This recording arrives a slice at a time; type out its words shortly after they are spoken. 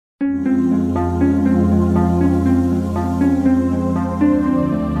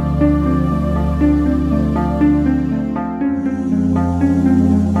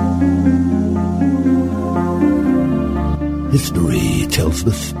History tells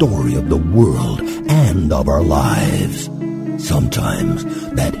the story of the world and of our lives. Sometimes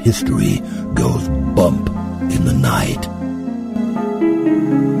that history goes bump in the night.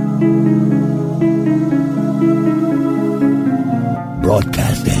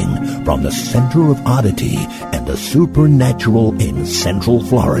 Broadcasting from the center of oddity and the supernatural in Central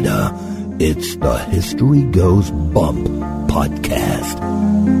Florida, it's the History Goes Bump podcast.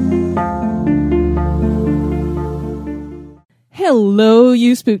 Hello,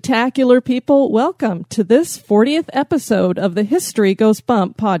 you spooktacular people. Welcome to this 40th episode of the History Goes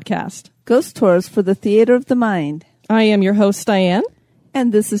Bump podcast. Ghost tours for the theater of the mind. I am your host, Diane.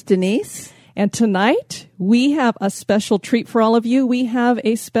 And this is Denise. And tonight, we have a special treat for all of you. We have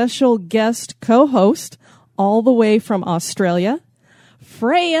a special guest co-host all the way from Australia,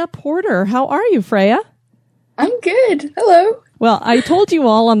 Freya Porter. How are you, Freya? I'm good. Hello. Well, I told you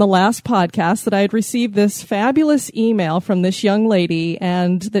all on the last podcast that I had received this fabulous email from this young lady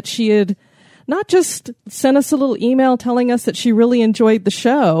and that she had not just sent us a little email telling us that she really enjoyed the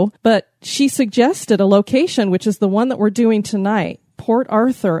show, but she suggested a location, which is the one that we're doing tonight, Port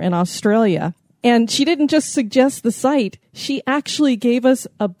Arthur in Australia. And she didn't just suggest the site. She actually gave us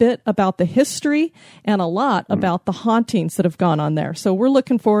a bit about the history and a lot about the hauntings that have gone on there. So we're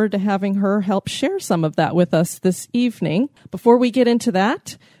looking forward to having her help share some of that with us this evening. Before we get into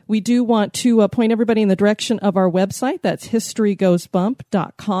that, we do want to point everybody in the direction of our website. That's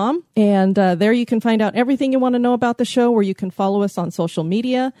historygoesbump.com. And there you can find out everything you want to know about the show, where you can follow us on social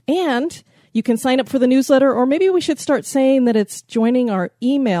media. And you can sign up for the newsletter, or maybe we should start saying that it's joining our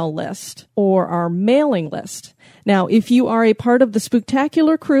email list or our mailing list. Now, if you are a part of the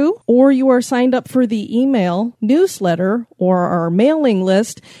Spooktacular crew, or you are signed up for the email newsletter or our mailing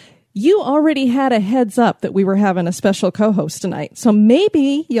list, you already had a heads up that we were having a special co-host tonight. So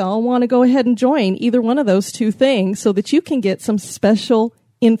maybe y'all want to go ahead and join either one of those two things so that you can get some special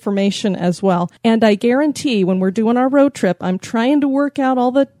information as well. And I guarantee when we're doing our road trip, I'm trying to work out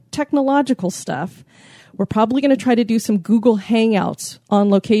all the technological stuff. We're probably going to try to do some Google Hangouts on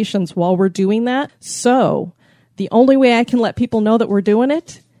locations while we're doing that. So the only way I can let people know that we're doing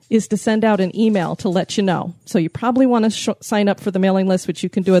it is to send out an email to let you know. So you probably want to sign up for the mailing list, which you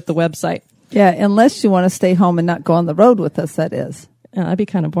can do at the website. Yeah, unless you want to stay home and not go on the road with us, that is. That'd be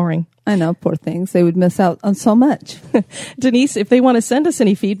kind of boring. I know, poor things. They would miss out on so much. Denise, if they want to send us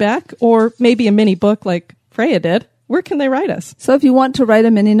any feedback or maybe a mini book like Freya did, where can they write us? So if you want to write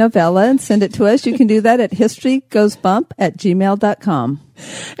a mini novella and send it to us, you can do that at historygoesbump@gmail.com.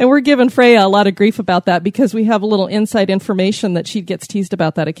 And we're giving Freya a lot of grief about that because we have a little inside information that she gets teased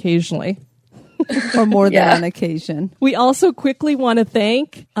about that occasionally. Or more than on occasion. We also quickly want to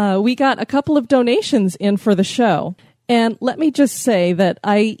thank, we got a couple of donations in for the show. And let me just say that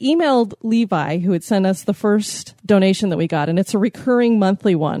I emailed Levi, who had sent us the first donation that we got, and it's a recurring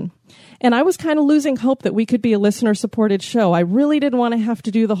monthly one. And I was kind of losing hope that we could be a listener-supported show. I really didn't want to have to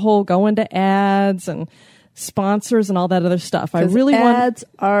do the whole go into ads and sponsors and all that other stuff. I really ads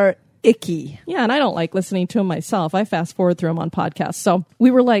are icky. Yeah, and I don't like listening to them myself. I fast forward through them on podcasts. So we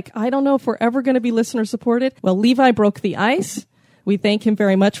were like, I don't know if we're ever going to be listener-supported. Well, Levi broke the ice. We thank him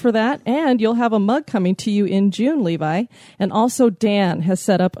very much for that. And you'll have a mug coming to you in June, Levi. And also Dan has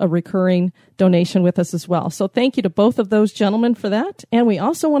set up a recurring donation with us as well. So thank you to both of those gentlemen for that. And we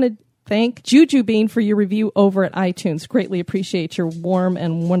also want to thank Juju Bean for your review over at iTunes. Greatly appreciate your warm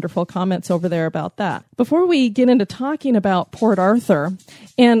and wonderful comments over there about that. Before we get into talking about Port Arthur,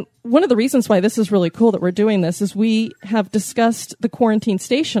 and one of the reasons why this is really cool that we're doing this is we have discussed the quarantine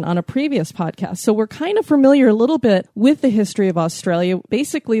station on a previous podcast. So we're kind of familiar a little bit with the history of Australia.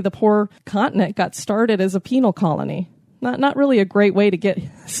 Basically, the poor continent got started as a penal colony. Not really a great way to get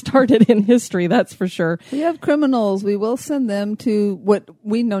started in history, that's for sure. We have criminals. We will send them to what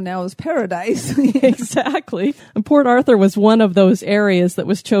we know now as paradise. Exactly. And Port Arthur was one of those areas that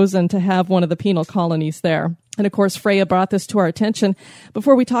was chosen to have one of the penal colonies there. And of course, Freya brought this to our attention.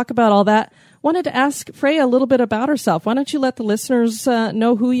 Before we talk about all that, wanted to ask Freya a little bit about herself. Why don't you let the listeners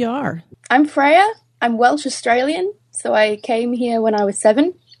know who you are? I'm Freya. I'm Welsh Australian. So I came here when I was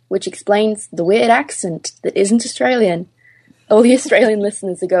 7. Which explains the weird accent that isn't Australian. All the Australian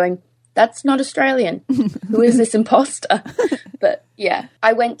listeners are going, that's not Australian. Who is this imposter? But yeah,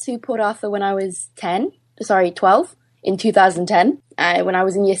 I went to Port Arthur when I was 12, in 2010, when I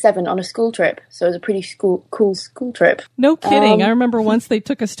was in year 7 on a school trip. So it was a pretty cool school trip. No kidding. I remember once they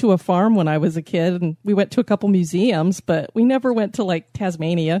took us to a farm when I was a kid, and we went to a couple museums, but we never went to like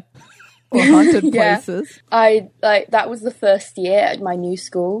Tasmania. Or haunted places. That was the first year at my new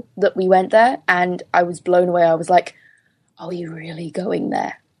school that we went there, and I was blown away. I was like, are we really going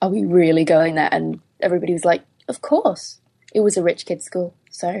there? Are we really going there? And everybody was like, of course. it was a rich kid's school,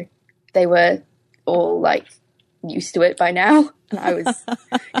 so they were all like used to it by now, and I was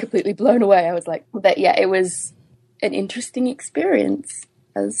completely blown away. I was like, but yeah, it was an interesting experience,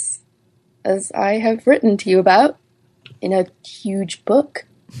 as I have written to you about in a huge book.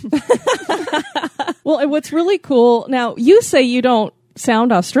 Well, and what's really cool, now you say you don't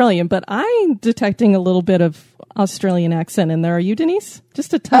sound Australian, but I'm detecting a little bit of Australian accent in there. Are you, Denise?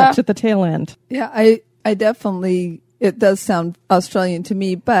 Just a touch at the tail end. Yeah, I definitely, it does sound Australian to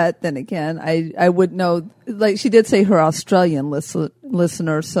me, but then again, I would know, like she did say her Australian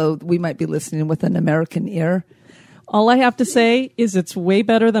listener, so we might be listening with an American ear. All I have to say is it's way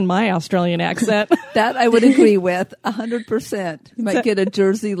better than my Australian accent. That I would agree with 100%. You might get a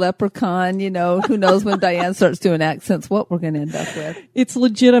Jersey leprechaun, who knows when Diane starts doing accents, what we're going to end up with. It's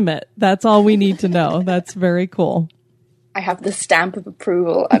legitimate. That's all we need to know. That's very cool. I have the stamp of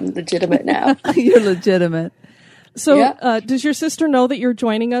approval. I'm legitimate now. You're legitimate. So Yeah. Does your sister know that you're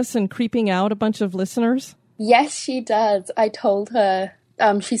joining us and creeping out a bunch of listeners? Yes, she does. I told her,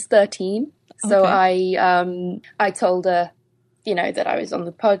 she's 13. So Okay. I told her, that I was on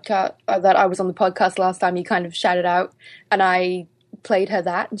the podcast, last time you kind of shouted out, and I played her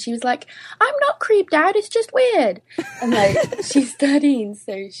that, and she was like, I'm not creeped out, it's just weird. And like, she's 13,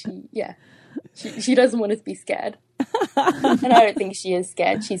 so she doesn't want us to be scared. And I don't think she is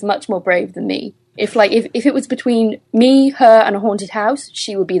scared. She's much more brave than me. If it was between me, her, and a haunted house,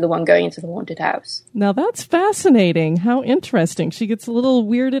 she would be the one going into the haunted house. Now that's fascinating. How interesting. She gets a little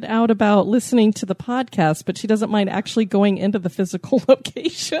weirded out about listening to the podcast, but she doesn't mind actually going into the physical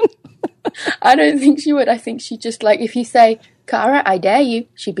location. I don't think she would. I think she just, like, if you say, Cara, I dare you,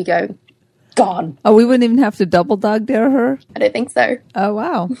 she'd be going, gone. Oh, we wouldn't even have to double dog dare her? I don't think so. Oh,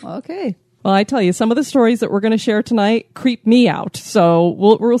 wow. Okay. Well, I tell you, some of the stories that we're going to share tonight creep me out. So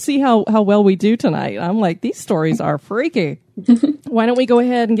we'll see how well we do tonight. I'm like, these stories are freaky. Why don't we go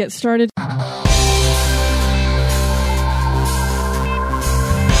ahead and get started?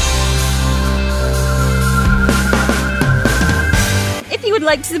 If you would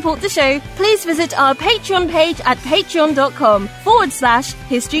like to support the show, please visit our Patreon page at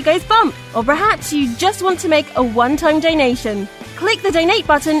patreon.com/History Goes Bump. Or perhaps you just want to make a one-time donation. Click the donate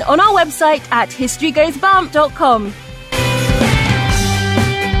button on our website at historygoesbump.com.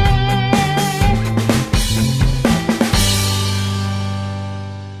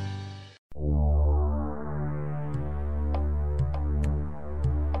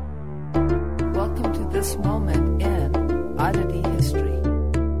 Welcome to this moment in Oddity History.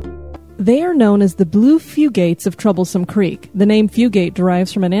 They are known as the Blue Fugates of Troublesome Creek. The name Fugate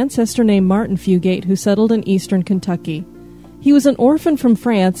derives from an ancestor named Martin Fugate who settled in eastern Kentucky. He was an orphan from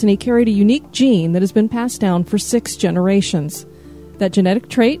France, and he carried a unique gene that has been passed down for 6 generations. That genetic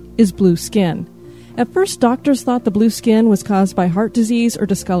trait is blue skin. At first, doctors thought the blue skin was caused by heart disease or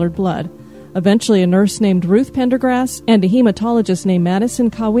discolored blood. Eventually, a nurse named Ruth Pendergrass and a hematologist named Madison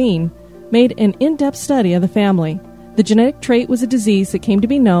Caween made an in-depth study of the family. The genetic trait was a disease that came to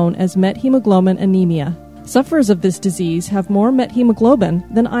be known as methemoglobin anemia. Sufferers of this disease have more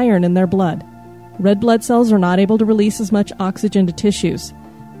methemoglobin than iron in their blood. Red blood cells are not able to release as much oxygen to tissues.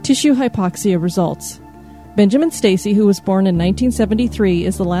 Tissue hypoxia results. Benjamin Stacy, who was born in 1973,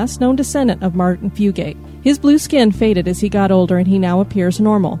 is the last known descendant of Martin Fugate. His blue skin faded as he got older, and he now appears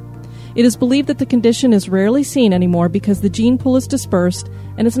normal. It is believed that the condition is rarely seen anymore because the gene pool is dispersed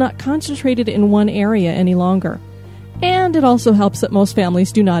and is not concentrated in one area any longer. And it also helps that most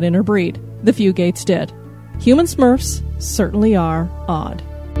families do not interbreed. The Fugates did. Human Smurfs certainly are odd.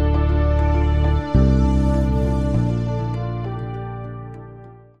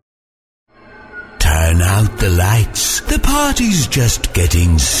 Turn out the lights. The party's just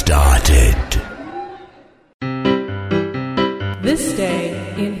getting started. This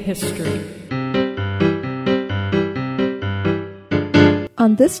day in history.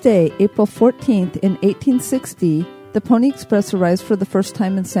 On this day, April 14th in 1860, the Pony Express arrives for the first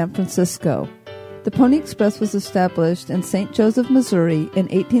time in San Francisco. The Pony Express was established in St. Joseph, Missouri in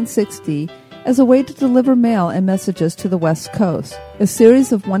 1860 as a way to deliver mail and messages to the West Coast. A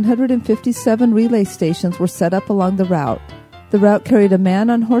series of 157 relay stations were set up along the route. The route carried a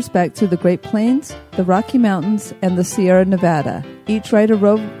man on horseback through the Great Plains, the Rocky Mountains, and the Sierra Nevada. Each rider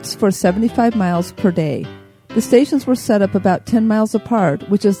rode for 75 miles per day. The stations were set up about 10 miles apart,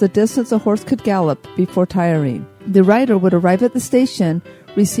 which is the distance a horse could gallop before tiring. The rider would arrive at the station,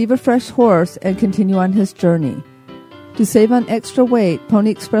 receive a fresh horse, and continue on his journey. To save on extra weight,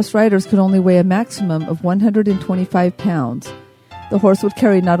 Pony Express riders could only weigh a maximum of 125 pounds. The horse would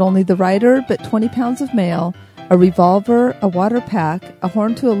carry not only the rider, but 20 pounds of mail, a revolver, a water pack, a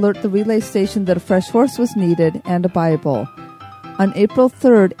horn to alert the relay station that a fresh horse was needed, and a Bible. On April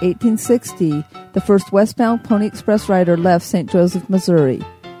 3, 1860, the first westbound Pony Express rider left St. Joseph, Missouri.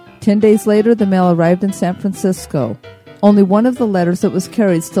 10 days later, the mail arrived in San Francisco. Only one of the letters that was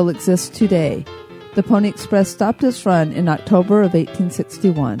carried still exists today. The Pony Express stopped its run in October of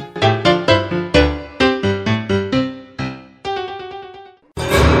 1861.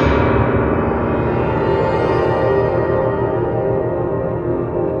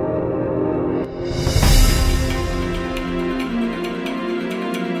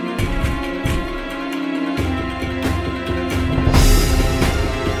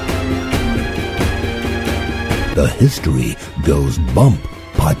 The History Goes Bump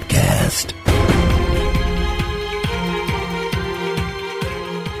podcast.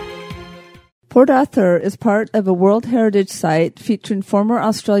 Port Arthur is part of a World Heritage Site featuring former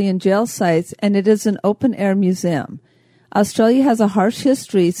Australian jail sites, and it is an open-air museum. Australia has a harsh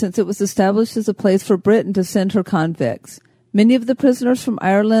history since it was established as a place for Britain to send her convicts. Many of the prisoners from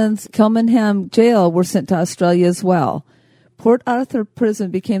Ireland's Kilmainham jail were sent to Australia as well. Port Arthur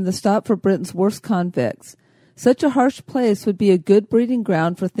Prison became the stop for Britain's worst convicts. Such a harsh place would be a good breeding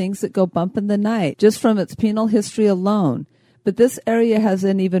ground for things that go bump in the night, just from its penal history alone. But this area has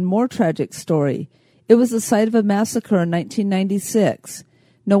an even more tragic story. It was the site of a massacre in 1996.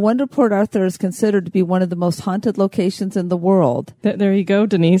 No wonder Port Arthur is considered to be one of the most haunted locations in the world. There you go,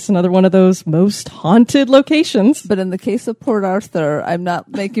 Denise. Another one of those most haunted locations. But in the case of Port Arthur, I'm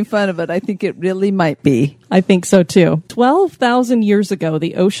not making fun of it. I think it really might be. I think so, too. 12,000 years ago,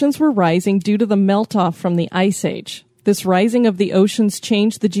 the oceans were rising due to the melt-off from the Ice Age. This rising of the oceans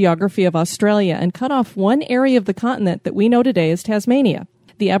changed the geography of Australia and cut off one area of the continent that we know today as Tasmania.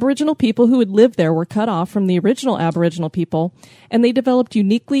 The Aboriginal people who had lived there were cut off from the original Aboriginal people, and they developed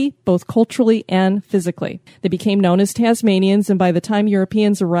uniquely, both culturally and physically. They became known as Tasmanians, and by the time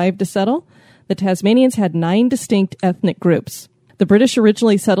Europeans arrived to settle, the Tasmanians had 9 distinct ethnic groups. The British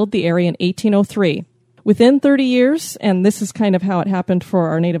originally settled the area in 1803. Within 30 years, and this is kind of how it happened for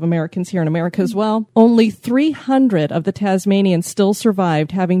our Native Americans here in America as well, only 300 of the Tasmanians still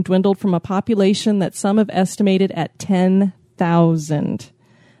survived, having dwindled from a population that some have estimated at 10,000.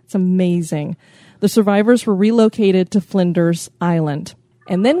 It's amazing. The survivors were relocated to Flinders Island.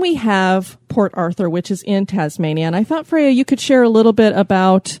 And then we have Port Arthur, which is in Tasmania. And I thought, Freya, you could share a little bit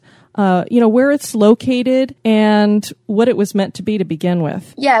about where it's located and what it was meant to be to begin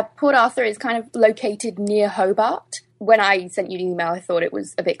with. Yeah, Port Arthur is kind of located near Hobart. When I sent you the email, I thought it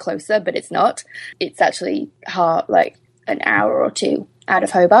was a bit closer, but it's not. It's actually like an hour or two out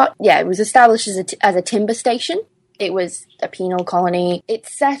of Hobart. Yeah, it was established as a timber station. It was a penal colony.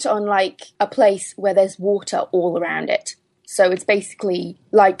 It's set on like a place where there's water all around it. So it's basically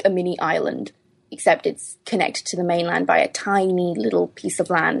like a mini island, except it's connected to the mainland by a tiny little piece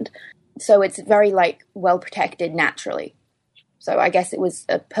of land. So it's very well protected naturally. So I guess it was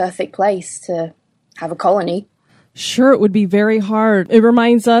a perfect place to have a colony. Sure, it would be very hard. It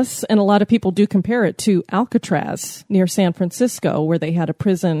reminds us, and a lot of people do compare it to Alcatraz near San Francisco, where they had a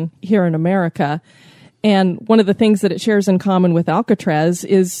prison here in America. And one of the things that it shares in common with Alcatraz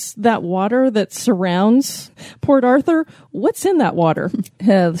is that water that surrounds Port Arthur. What's in that water?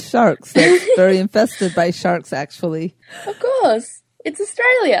 Yeah, sharks. It's very infested by sharks, actually. Of course. It's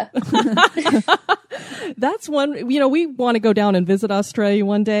Australia. That's one, we want to go down and visit Australia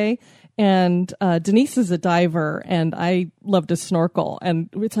one day. And Denise is a diver, and I love to snorkel. And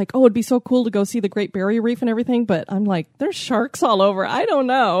it's like, it'd be so cool to go see the Great Barrier Reef and everything. But I'm like, there's sharks all over. I don't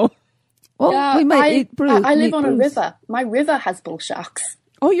know. Well, we might eat Bruce. I live on a river. My river has bull sharks.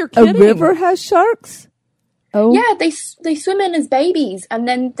 Oh, you're kidding. A river has sharks? Oh. Yeah, they swim in as babies, and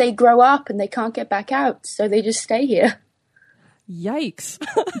then they grow up and they can't get back out, so they just stay here. Yikes.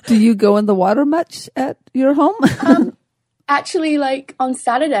 Do you go in the water much at your home? Actually, on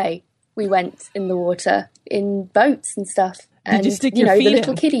Saturday, we went in the water in boats and stuff. And, did you stick your feet the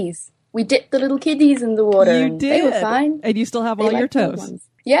little kiddies. We dipped the little kiddies in the water, you and did. they were fine. And you still have all your toes.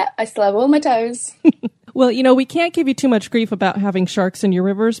 Yeah, I still have all my toes. Well, we can't give you too much grief about having sharks in your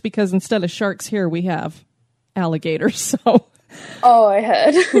rivers because instead of sharks here, we have alligators. So, oh, I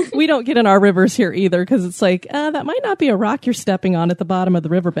heard. We don't get in our rivers here either because it's like, that might not be a rock you're stepping on at the bottom of the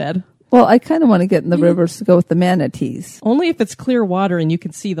riverbed. Well, I kind of want to get in the rivers to go with the manatees. Only if it's clear water and you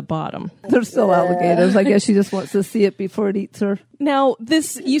can see the bottom. They're still alligators. I guess she just wants to see it before it eats her. Now,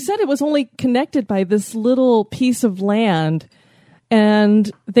 you said it was only connected by this little piece of land. And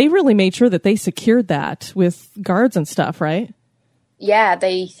they really made sure that they secured that with guards and stuff, right? Yeah,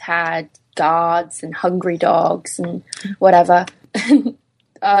 they had guards and hungry dogs and whatever.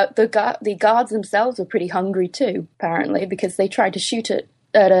 The guards themselves were pretty hungry too, apparently, because they tried to shoot at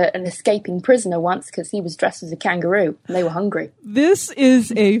an escaping prisoner once because he was dressed as a kangaroo and they were hungry. This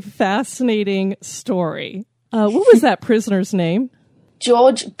is a fascinating story. What was that prisoner's name?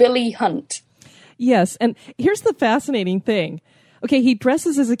 George Billy Hunt. Yes, and here's the fascinating thing. Okay, he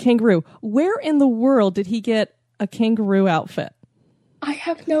dresses as a kangaroo. Where in the world did he get a kangaroo outfit? I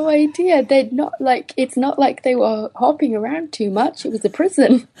have no idea. It's not like they were hopping around too much. It was a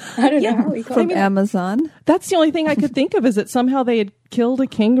prison. I don't know how he got From Amazon. That's the only thing I could think of, is that somehow they had killed a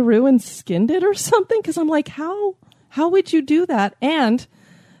kangaroo and skinned it or something. Because I'm like, how would you do that? And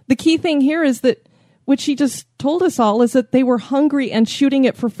the key thing here is that what she just told us all is that they were hungry and shooting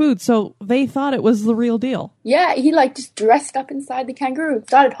it for food. So they thought it was the real deal. Yeah, he just dressed up inside the kangaroo and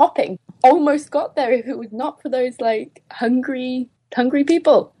started hopping. Almost got there if it was not for those hungry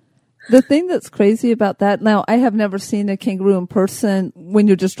people. The thing that's crazy about that, now I have never seen a kangaroo in person. When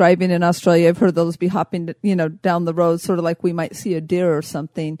you're just driving in Australia, I've heard those be hopping, down the road, sort of like we might see a deer or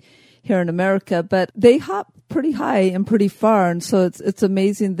something here in America, but they hop pretty high and pretty far. And so it's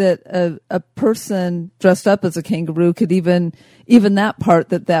amazing that a person dressed up as a kangaroo could even that part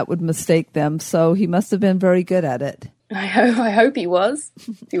that would mistake them. So he must have been very good at it. I hope he was.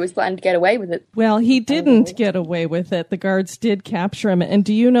 He was planning to get away with it. Well, he didn't get away with it. The guards did capture him. And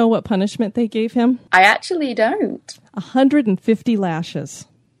do you know what punishment they gave him? I actually don't. 150 lashes.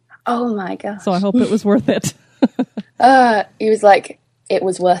 Oh my gosh. So I hope it was worth it. He was like, it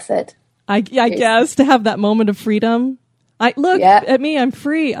was worth it. I guess, to have that moment of freedom. Look at me, I'm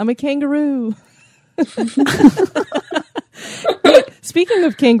free. I'm a kangaroo. Speaking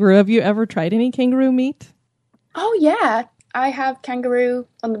of kangaroo, have you ever tried any kangaroo meat? Oh, yeah. I have kangaroo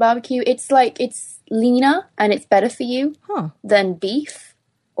on the barbecue. It's leaner and it's better for you than beef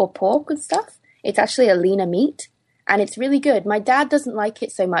or pork and stuff. It's actually a leaner meat and it's really good. My dad doesn't like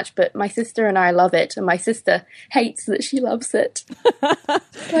it so much, but my sister and I love it. And my sister hates that she loves it.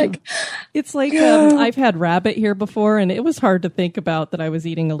 I've had rabbit here before and it was hard to think about that I was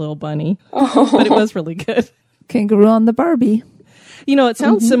eating a little bunny, but it was really good. Kangaroo on the Barbie. It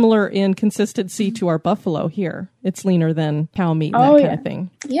sounds similar in consistency to our buffalo here. It's leaner than cow meat and that kind of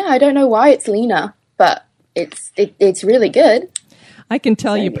thing. Yeah, I don't know why it's leaner, but it's really good. I can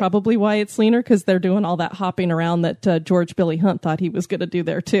tell you probably why it's leaner, because they're doing all that hopping around that George Billy Hunt thought he was going to do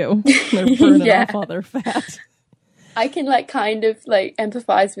there too. They're burning off all their fat. I can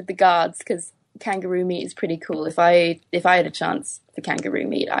empathize with the guards because kangaroo meat is pretty cool. If I had a chance for kangaroo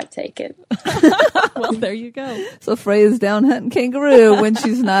meat, I'd take it. Well, there you go. So Freya's down hunting kangaroo when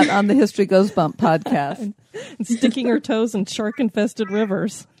she's not on the History Goes Bump podcast. And sticking her toes in shark-infested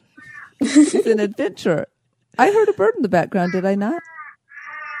rivers. She's an adventurer. I heard a bird in the background, did I not?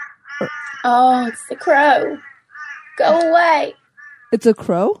 Oh, it's the crow. Go away. It's a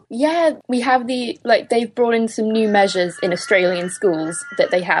crow? Yeah, we have they've brought in some new measures in Australian schools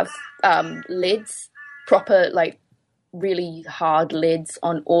that they have lids, proper, really hard lids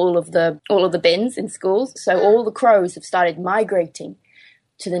on all of the bins in schools. So all the crows have started migrating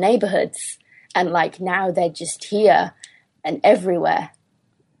to the neighborhoods, and now they're just here and everywhere,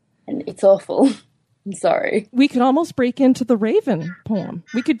 and it's awful. I'm sorry. We could almost break into the Raven poem.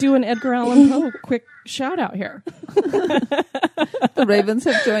 We could do an Edgar Allan Poe quick shout out here. The Ravens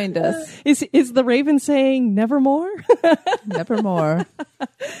have joined us. Is the Raven saying nevermore? Nevermore.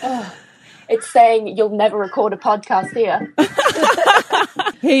 It's saying you'll never record a podcast here.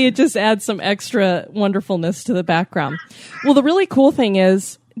 Hey, it just adds some extra wonderfulness to the background. Well, the really cool thing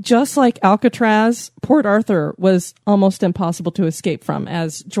is, just like Alcatraz, Port Arthur was almost impossible to escape from,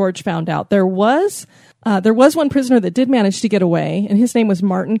 as George found out. There was one prisoner that did manage to get away, and his name was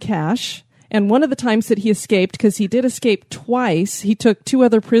Martin Cash. And one of the times that he escaped, because he did escape twice, he took 2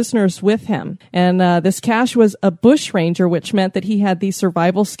 other prisoners with him. And this Cash was a bush ranger, which meant that he had these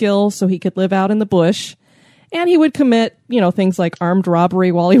survival skills so he could live out in the bush. And he would commit, things like armed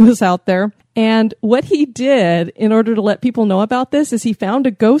robbery while he was out there. And what he did in order to let people know about this is he found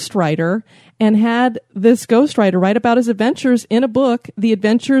a ghostwriter and had this ghostwriter write about his adventures in a book, The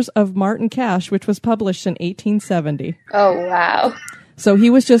Adventures of Martin Cash, which was published in 1870. Oh, wow. So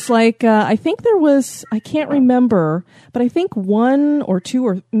he was just I think there was, I can't remember, but I think 1 or 2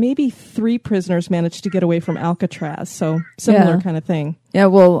 or maybe 3 prisoners managed to get away from Alcatraz. So similar kind of thing. Yeah,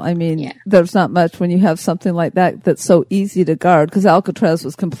 well, there's not much when you have something like that that's so easy to guard, because Alcatraz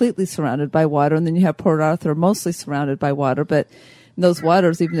was completely surrounded by water, and then you have Port Arthur mostly surrounded by water, but those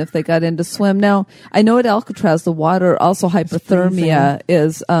waters, even if they got in to swim. Now, I know at Alcatraz, the water, also hypothermia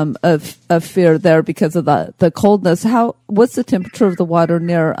is a fear there because of the coldness. What's the temperature of the water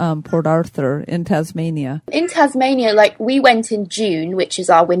near Port Arthur in Tasmania? In Tasmania, we went in June, which is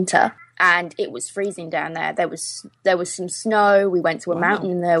our winter, and it was freezing down there. There was some snow. We went to a mountain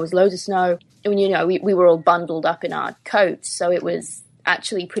and there was loads of snow. And, you know, we were all bundled up in our coats, so it was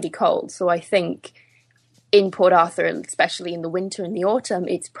actually pretty cold. So I think in Port Arthur, especially in the winter and the autumn,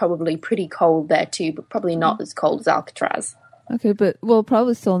 it's probably pretty cold there too, but probably not as cold as Alcatraz. Okay, but well,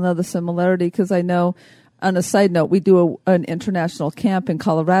 probably still another similarity, because I know, on a side note, we do an international camp in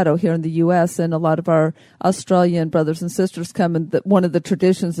Colorado here in the U.S., and a lot of our Australian brothers and sisters come, and one of the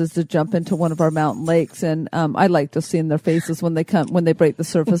traditions is to jump into one of our mountain lakes, and I like to see in their faces when they break the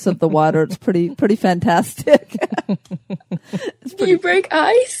surface of the water. It's pretty fantastic. Do you break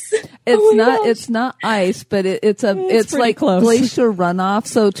ice? It's not ice, but it's like close. Glacier runoff.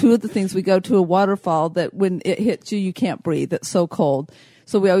 So two of the things, we go to a waterfall that when it hits you, you can't breathe. It's so cold.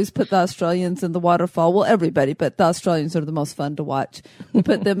 So we always put the Australians in the waterfall. Well, everybody, but the Australians are the most fun to watch. We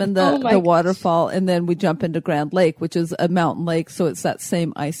put them in the waterfall, and then we jump into Grand Lake, which is a mountain lake. So it's that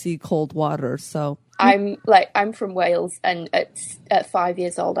same icy cold water. So I'm from Wales, and at 5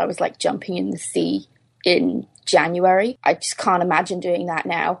 years old, I was like jumping in the sea in January. I just can't imagine doing that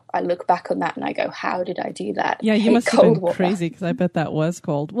now. I look back on that and I go, how did I do that? Yeah, you must have been crazy, because I bet that was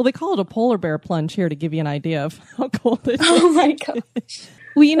cold. Well, they call it a polar bear plunge here to give you an idea of how cold it is. Oh my gosh.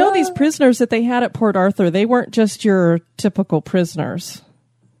 Well, you know, these prisoners that they had at Port Arthur, they weren't just your typical prisoners.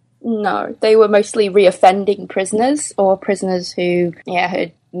 No, they were mostly reoffending prisoners, or prisoners who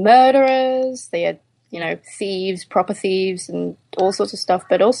had murderers, they had, you know, thieves, proper thieves, and all sorts of stuff,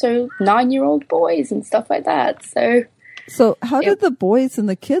 but also 9-year-old boys and stuff like that. So how did the boys and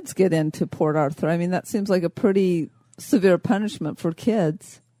the kids get into Port Arthur? I mean, that seems like a pretty severe punishment for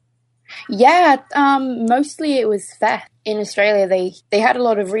kids. Yeah, mostly it was theft. In Australia, they had a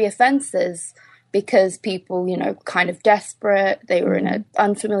lot of reoffences because people, you know, kind of desperate. They were in an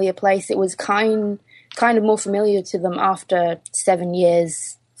unfamiliar place. It was kind of more familiar to them after 7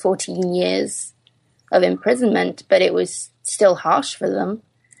 years, 14 years of imprisonment, but it was still harsh for them.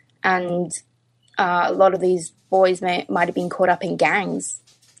 And a lot of these boys might have been caught up in gangs.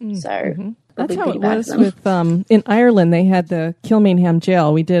 So that's how it was with in Ireland. They had the Kilmainham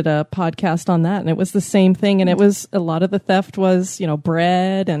jail. We did a podcast on that, and it was the same thing. And it was a lot of the theft was, you know,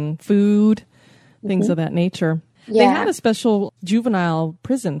 bread and food, things of that nature. Yeah. They had a special juvenile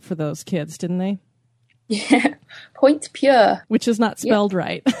prison for those kids, didn't they? Yeah, Point Pure, which is not spelled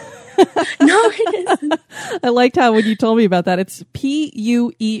right. No, it isn't. I liked how when you told me about that, it's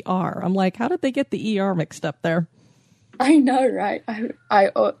P-U-E-R. I'm like, how did they get the E-R mixed up there? I know, right?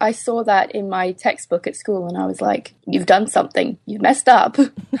 I saw that in my textbook at school, and I was like, you've done something. You've messed up.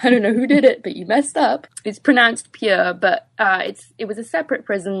 I don't know who did it, but you messed up. It's pronounced Pure, but it was a separate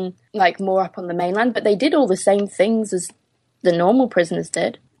prison, like more up on the mainland, but they did all the same things as the normal prisoners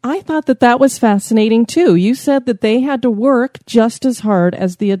did. I thought that was fascinating, too. You said that they had to work just as hard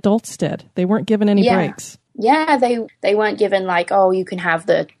as the adults did. They weren't given any breaks. Yeah, they weren't given, like, oh, you can have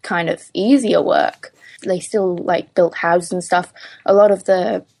the kind of easier work. They still, like, built houses and stuff. A lot of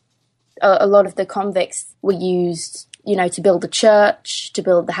the convicts were used, you know, to build the church, to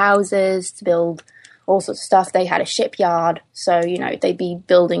build the houses, to build all sorts of stuff. They had a shipyard, so, you know, they'd be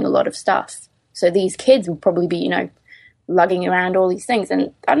building a lot of stuff. So these kids would probably be, you know, lugging around all these things.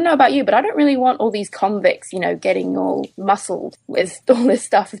 And I don't know about you, but I don't really want all these convicts, you know, getting all muscled with all this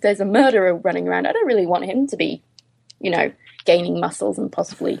stuff. If there's a murderer running around, I don't really want him to be, you know, gaining muscles and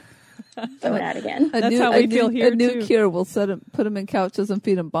possibly going out again. That's how we feel here, a new cure will put them in couches and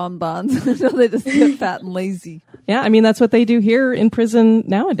feed them bonbons until they just get fat and lazy. Yeah, I mean, that's what they do here in prison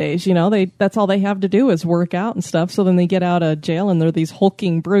nowadays. You know, that's all they have to do is work out and stuff. So then they get out of jail and they're these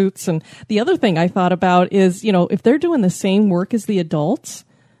hulking brutes. And the other thing I thought about is, you know, if they're doing the same work as the adults,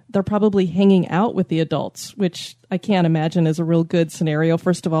 they're probably hanging out with the adults, which I can't imagine is a real good scenario.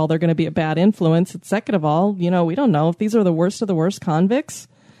 First of all, they're going to be a bad influence. And second of all, you know, we don't know if these are the worst of the worst convicts.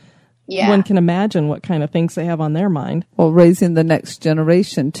 Yeah. One can imagine what kind of things they have on their mind. Well, raising the next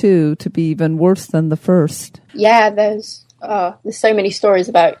generation, too, to be even worse than the first. Yeah, there's so many stories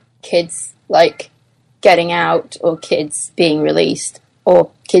about kids, like, getting out or kids being released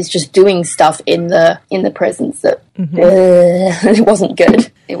or kids just doing stuff in the prisons that it wasn't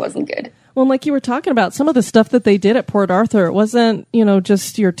good. It wasn't good. Well, like you were talking about, some of the stuff that they did at Port Arthur, it wasn't, you know,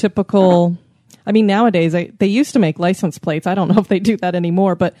 just your typical... I mean, nowadays, they used to make license plates. I don't know if they do that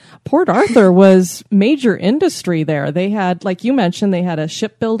anymore, but Port Arthur was major industry there. They had, like you mentioned, they had a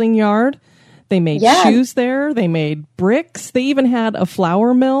shipbuilding yard. They made shoes there. They made bricks. They even had a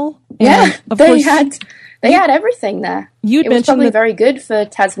flour mill. Yeah, they had everything there. It was probably very good for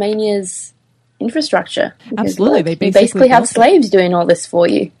Tasmania's infrastructure. Absolutely. Look, they basically have slaves doing all this for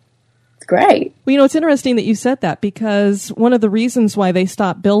you. It's great. Well, it's interesting that you said that, because one of the reasons why they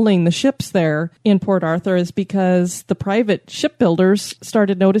stopped building the ships there in Port Arthur is because the private shipbuilders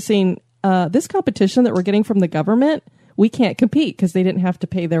started noticing this competition that we're getting from the government, we can't compete because they didn't have to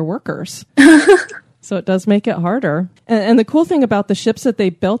pay their workers. So it does make it harder. And the cool thing about the ships that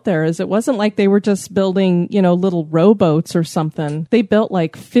they built there is it wasn't like they were just building, little rowboats or something. They built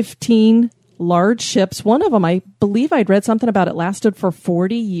like 15 large ships. One of them, I believe I'd read something about it, lasted for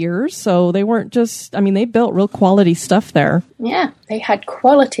 40 years. So they weren't just, they built real quality stuff there. Yeah, they had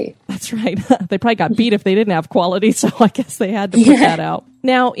quality. That's right. They probably got beat if they didn't have quality. So I guess they had to put that out.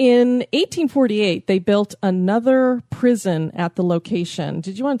 Now, in 1848, they built another prison at the location.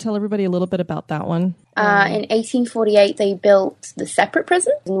 Did you want to tell everybody a little bit about that one? In 1848, they built the separate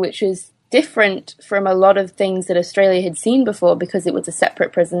prison, which was different from a lot of things that Australia had seen before, because it was a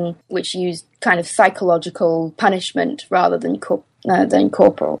separate prison which used kind of psychological punishment rather than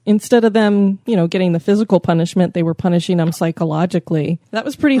corporal. Instead of them, getting the physical punishment, they were punishing them psychologically. That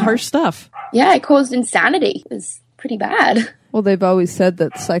was pretty harsh stuff. Yeah, it caused insanity. It was pretty bad. Well, they've always said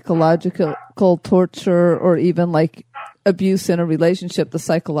that psychological torture, or even like abuse in a relationship, the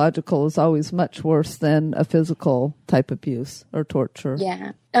psychological is always much worse than a physical type abuse or torture.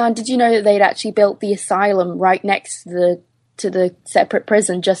 Yeah. Did you know that they'd actually built the asylum right next to the separate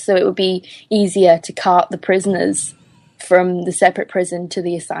prison, just so it would be easier to cart the prisoners from the separate prison to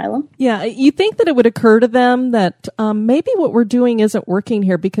the asylum? Yeah, you think that it would occur to them that maybe what we're doing isn't working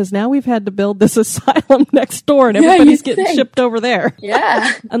here, because now we've had to build this asylum next door and everybody's getting shipped over there.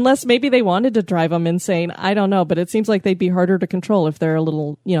 Yeah. Unless maybe they wanted to drive them insane. I don't know, but it seems like they'd be harder to control if they're a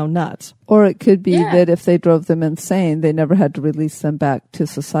little, nuts. Or it could be that if they drove them insane, they never had to release them back to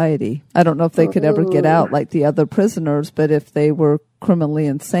society. I don't know if they could ever get out like the other prisoners, but if they were criminally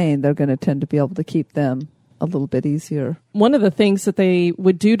insane, they're going to tend to be able to keep them a little bit easier. One of the things that they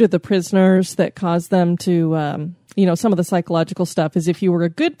would do to the prisoners that caused them to, some of the psychological stuff is, if you were a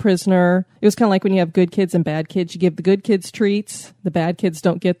good prisoner, it was kind of like when you have good kids and bad kids. You give the good kids treats, the bad kids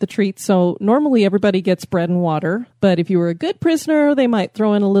don't get the treats. So normally everybody gets bread and water, but if you were a good prisoner, they might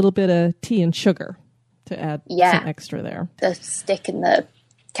throw in a little bit of tea and sugar to add some extra there. The stick and the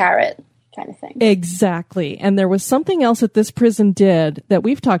carrot kind of thing. Exactly. And there was something else that this prison did that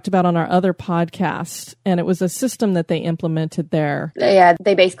we've talked about on our other podcast, and it was a system that they implemented there. Yeah,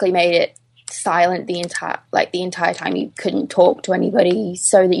 they basically made it silent the entire time. You couldn't talk to anybody,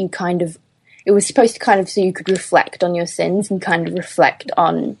 so that it was supposed to kind of so you could reflect on your sins and kind of reflect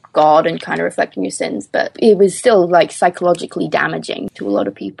on God and kind of reflect on your sins, but it was still like psychologically damaging to a lot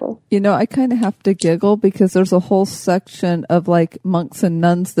of people. I kind of have to giggle because there's a whole section of like monks and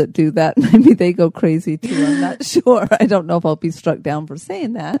nuns that do that. Maybe they go crazy too. I'm not sure. I don't know if I'll be struck down for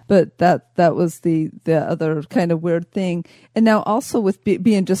saying that, but that was the other kind of weird thing. And now also with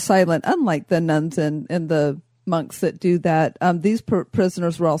being just silent, unlike the nuns and the monks that do that, these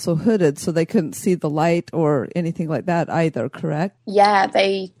prisoners were also hooded, so they couldn't see the light or anything like that either, correct? Yeah,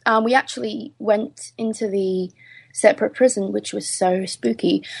 we actually went into the separate prison, which was so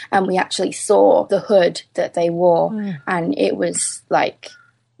spooky, and we actually saw the hood that they wore, and it was like,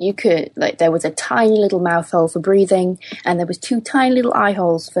 there was a tiny little mouth hole for breathing, and there was 2 tiny little eye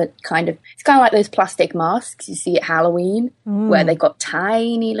holes for it's kind of like those plastic masks you see at Halloween, where they've got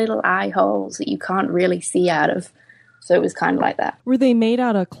tiny little eye holes that you can't really see out of. So it was kind of like that. Were they made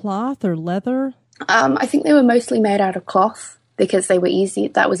out of cloth or leather? I think they were mostly made out of cloth because they were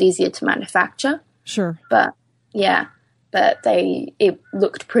that was easier to manufacture. Sure. But yeah, it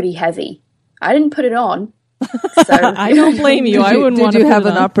looked pretty heavy. I didn't put it on. So I don't blame you. I wouldn't want to. Did you have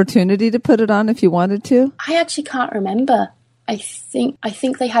an opportunity to put it on if you wanted to? I actually can't remember. I think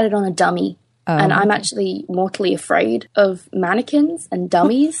they had it on a dummy, and I'm actually mortally afraid of mannequins and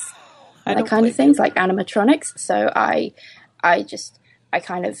dummies, that kind of things, like animatronics. So I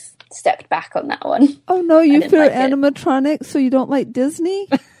kind of stepped back on that one. Oh no, you fear animatronics, so you don't like Disney?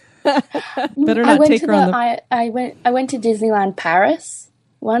 Better not take her on the. I went to Disneyland Paris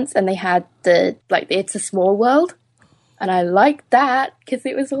once, and they had It's a Small World, and I liked that because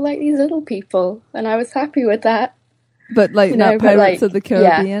it was all like these little people, and I was happy with that. But not Pirates of the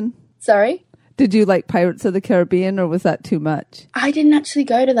Caribbean? Yeah. Sorry? Did you like Pirates of the Caribbean, or was that too much? I didn't actually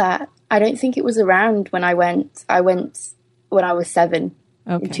go to that. I don't think it was around when I went. I went when I was 7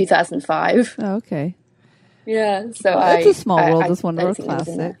 in 2005. Oh, okay. Yeah, so It's a Small World is one of our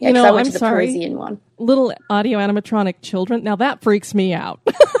classics. Yeah, I went to the Parisian one. Little audio animatronic children. Now that freaks me out.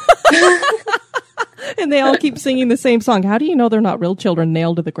 And they all keep singing the same song. How do you know they're not real children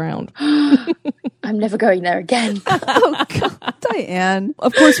nailed to the ground? I'm never going there again. Oh, God, Diane.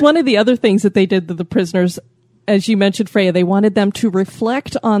 Of course, one of the other things that they did to the prisoners as you mentioned, Freya, they wanted them to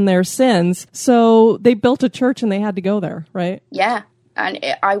reflect on their sins. So they built a church and they had to go there, right? Yeah. And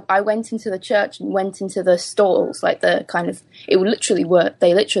I went into the church and went into the stalls, like the kind of, they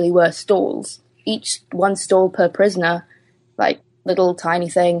literally were stalls. Each one stall per prisoner, like little tiny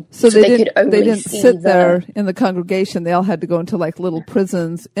thing. So they didn't sit there in the congregation. They all had to go into like little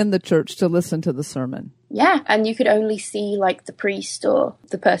prisons in the church to listen to the sermon. Yeah, and you could only see like the priest or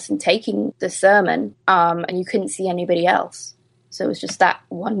the person taking the sermon, and you couldn't see anybody else. So it was just that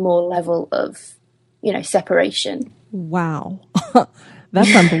one more level of, separation. Wow.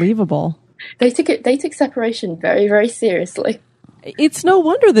 That's unbelievable. They took separation very, very seriously. It's no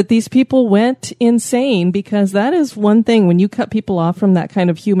wonder that these people went insane, because that is one thing. When you cut people off from that kind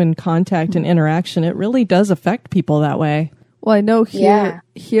of human contact and interaction, it really does affect people that way. Well, I know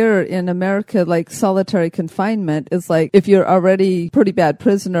here in America, like solitary confinement is like if you're already pretty bad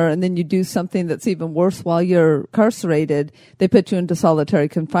prisoner and then you do something that's even worse while you're incarcerated, they put you into solitary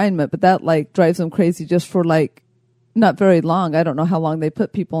confinement. But that like drives them crazy just for like not very long. I don't know how long they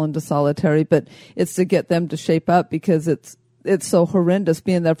put people into solitary, but it's to get them to shape up, because it's so horrendous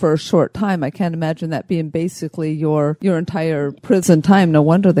being there for a short time. I can't imagine that being basically your entire prison time. No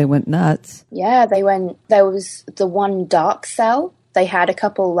wonder they went nuts. Yeah, there was the one dark cell. They had a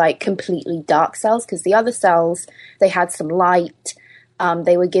couple like completely dark cells, because the other cells, they had some light.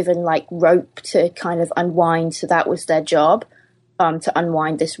 They were given like rope to kind of unwind. So that was their job, to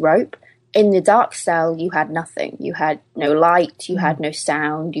unwind this rope. In the dark cell, you had nothing. You had no light. You had no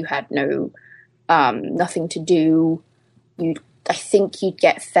sound. You had no, nothing to do. I think you'd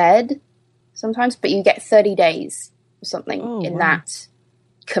get fed sometimes, but you get 30 days or something that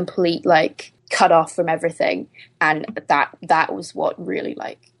complete, like, cut off from everything. And that was what really,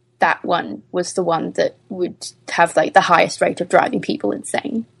 like, that one was the one that would have, like, the highest rate of driving people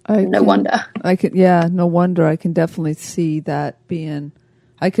insane. No wonder. No wonder. I can definitely see that being,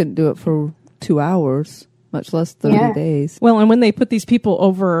 I couldn't do it for 2 hours, much less 30 days. Well, and when they put these people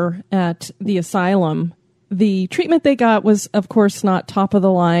over at the asylum, the treatment they got was, of course, not top of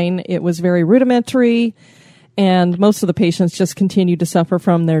the line. It was very rudimentary, and most of the patients just continued to suffer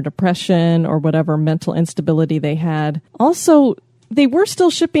from their depression or whatever mental instability they had. Also, they were still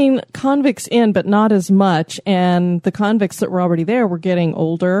shipping convicts in, but not as much, and the convicts that were already there were getting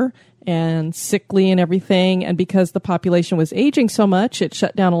older and sickly and everything, and because the population was aging so much, it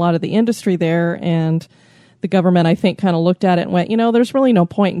shut down a lot of the industry there, and the government, I think, kind of looked at it and went, there's really no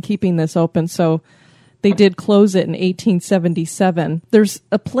point in keeping this open, so they did close it in 1877. There's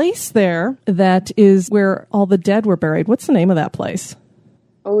a place there that is where all the dead were buried. What's the name of that place?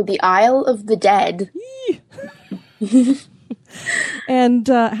 Oh, the Isle of the Dead. And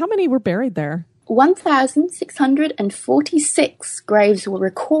how many were buried there? 1,646 graves were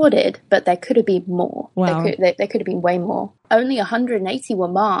recorded, but there could have been more. Wow. There could have been way more. Only 180 were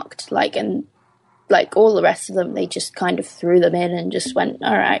marked, and all the rest of them, they just kind of threw them in and just went,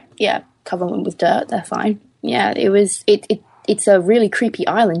 all right, yeah, cover them with dirt, they're fine. Yeah, it's a really creepy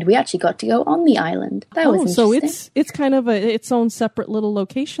island. We actually got to go on the island. That was interesting. So it's kind of its own separate little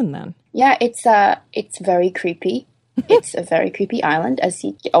location then. Yeah, it's very creepy. It's a very creepy island,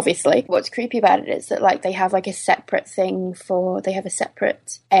 obviously. What's creepy about it is that they have a separate they have a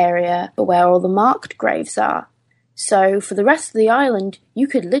separate area for where all the marked graves are. So for the rest of the island, you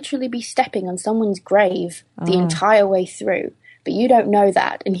could literally be stepping on someone's grave the entire way through. But you don't know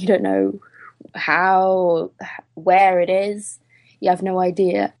that, and you don't know where it is. You have no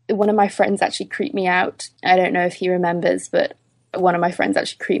idea. One of my friends actually creeped me out. I don't know if he remembers, but one of my friends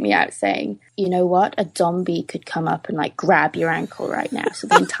actually creeped me out saying, you know what? A zombie could come up and grab your ankle right now. So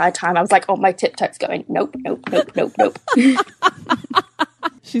the entire time I was on my tiptoes going, nope, nope, nope, nope, nope.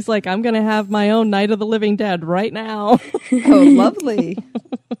 She's like, I'm going to have my own Night of the Living Dead right now. Oh, lovely.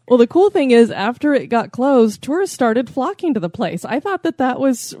 Well, the cool thing is, after it got closed, tourists started flocking to the place. I thought that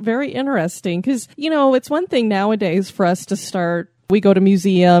was very interesting because, it's one thing nowadays for us to we go to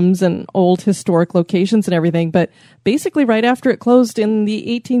museums and old historic locations and everything, but basically right after it closed in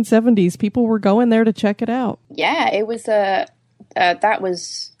the 1870s, people were going there to check it out. Yeah, it was that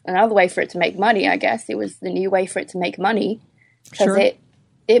was another way for it to make money, I guess. It was the new way for it to make money because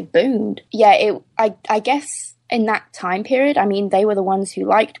it boomed. Yeah, I guess in that time period, they were the ones who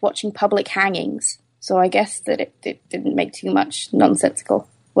liked watching public hangings. So I guess that it didn't make too much nonsensical.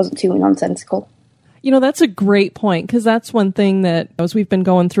 Wasn't too nonsensical. That's a great point, because that's one thing that, as we've been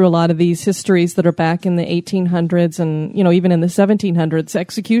going through a lot of these histories that are back in the 1800s and, even in the 1700s,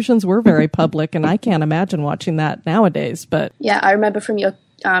 executions were very public, and I can't imagine watching that nowadays. But yeah, I remember from your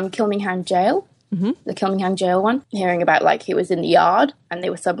Kilmingham jail, the Kilmingham jail one, hearing about like it was in the yard and they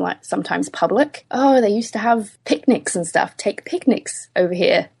were sometimes public. Oh, they used to have picnics and stuff, take picnics over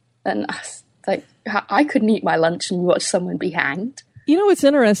here. And I was like, I couldn't eat my lunch and watch someone be hanged. You know what's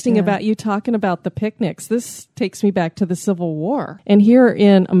interesting about you talking about the picnics? This takes me back to the Civil War. And here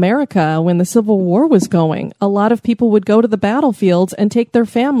in America, when the Civil War was going, a lot of people would go to the battlefields and take their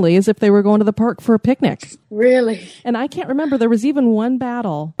family as if they were going to the park for a picnic. Really? And I can't remember. There was even one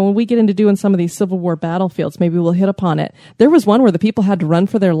battle. When we get into doing some of these Civil War battlefields, maybe we'll hit upon it. There was one where the people had to run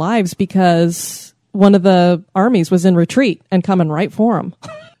for their lives because one of the armies was in retreat and coming right for them.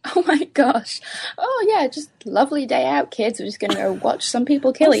 Oh my gosh. Oh yeah, just lovely day out, kids. We're just going to go watch some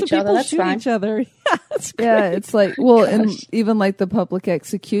people kill each other. That's fine. Each other. Yeah, that's great. Yeah, it's like, well, and even like the public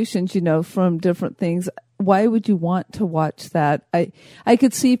executions, you know, from different things. Why would you want to watch that? I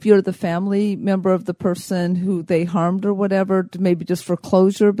could see if you're the family member of the person who they harmed or whatever, maybe just for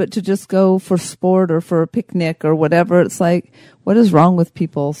closure, but to just go for sport or for a picnic or whatever, it's like, what is wrong with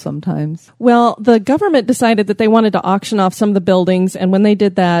people sometimes? Well, the government decided that they wanted to auction off some of the buildings, and when they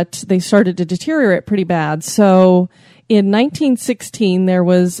did that, they started to deteriorate pretty bad. So in 1916, there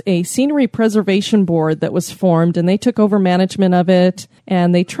was a scenery preservation board that was formed, and they took over management of it,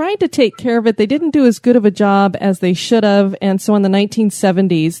 and they tried to take care of it. They didn't do as good of a job as they should have, and so in the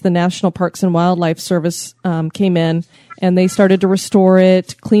 1970s, the National Parks and Wildlife Service came in, and they started to restore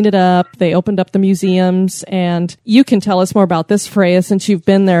it, clean it up. They opened up the museums, and you can tell us more about this, Freya, since you've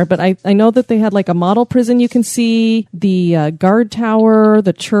been there, but I know that they had like a model prison you can see, the guard tower,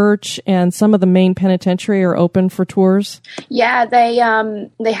 the church, and some of the main penitentiary are open for tours. Yeah, they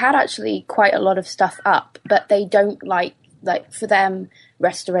had actually quite a lot of stuff up, but they don't like for them,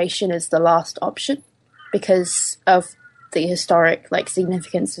 restoration is the last option because of the historic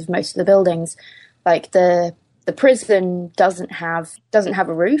significance of most of the buildings. Like the prison doesn't have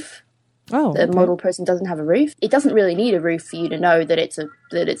a roof. Oh, the model prison doesn't have a roof. It doesn't really need a roof for you to know that it's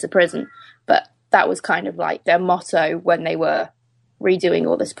a prison. But that was kind of like their motto when they were redoing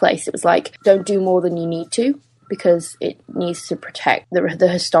all this place. It was like, don't do more than you need to, because it needs to protect the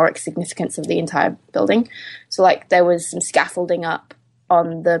historic significance of the entire building. So there was some scaffolding up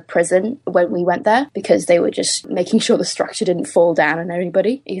on the prison when we went there because they were just making sure the structure didn't fall down on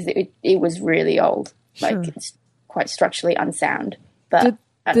anybody because it was really old. Sure. It's quite structurally unsound, but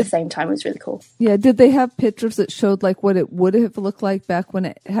at the same time it was really cool. Yeah, did they have pictures that showed what it would have looked like back when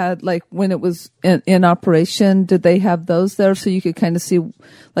it had when it was in operation? Did they have those there so you could kind of see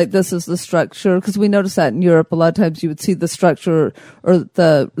this is the structure? Because we noticed that in Europe a lot of times you would see the structure or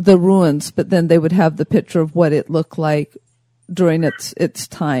the ruins, but then they would have the picture of what it looked like during its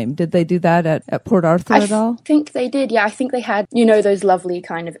time. Did they do that at Port Arthur at all? I think they did, yeah. I think they had, those lovely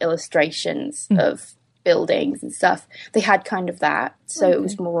kind of illustrations of buildings and stuff. They had kind of that. So It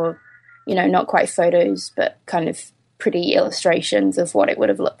was more, not quite photos, but kind of pretty illustrations of what it would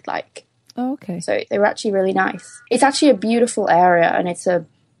have looked like. Oh, okay. So they were actually really nice. It's actually a beautiful area and it's a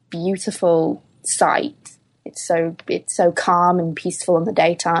beautiful site. It's so calm and peaceful in the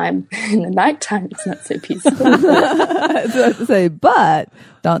daytime. In the nighttime, it's not so peaceful. I was about to say, but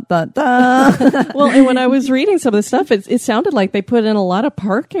dun dun dun. Well, and when I was reading some of the stuff, it sounded like they put in a lot of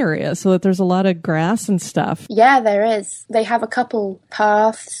park areas so that there's a lot of grass and stuff. Yeah, there is. They have a couple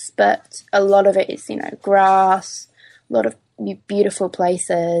paths, but a lot of it is, grass, a lot of beautiful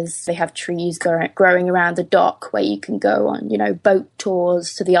places. They have trees growing around the dock where you can go on, boat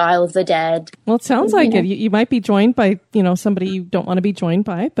tours to the Isle of the Dead. Well, it sounds like it. You might be joined by, somebody you don't want to be joined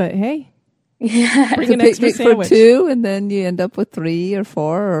by, but hey. Yeah. Bring an extra sandwich. For 2, and then you end up with 3 or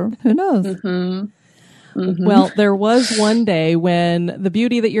 4, or who knows? Mm-hmm. Mm-hmm. Well, there was one day when the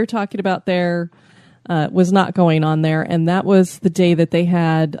beauty that you're talking about there was not going on there, and that was the day that they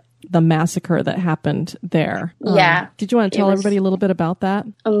had the massacre that happened there. Yeah. Did you want to tell everybody a little bit about that?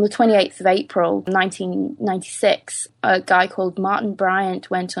 On the 28th of April, 1996, a guy called Martin Bryant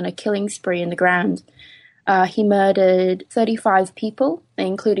went on a killing spree in the ground. He murdered 35 people,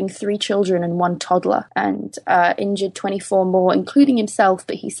 including 3 children and 1 toddler, and injured 24 more, including himself,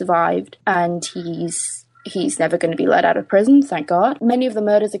 but he survived. And he's never going to be let out of prison, thank God. Many of the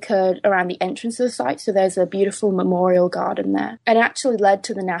murders occurred around the entrance of the site, so there's a beautiful memorial garden there. And it actually led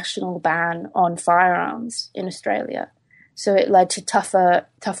to the national ban on firearms in Australia. So it led to tougher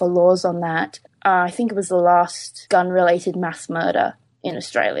laws on that. I think it was the last gun-related mass murder in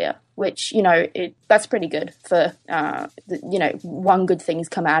Australia, which, that's pretty good for, one good thing's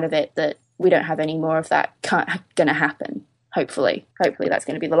come out of it, that we don't have any more of that going to happen. Hopefully that's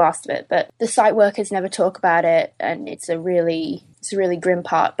going to be the last of it. But the site workers never talk about it, and it's a really grim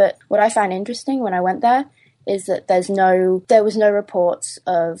part. But what I found interesting when I went there is that there was no reports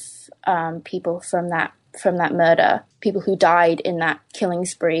of people from that murder, people who died in that killing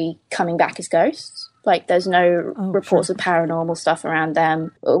spree coming back as ghosts. Like, there's no reports of paranormal stuff around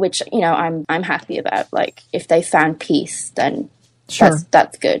them, which, you know, I'm happy about. Like, if they found peace, then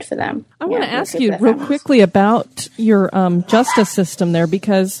that's good for them. I want to ask you real quickly about your justice system there,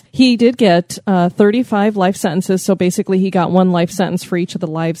 because he did get 35 life sentences. So basically he got one life sentence for each of the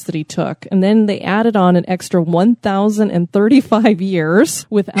lives that he took. And then they added on an extra 1,035 years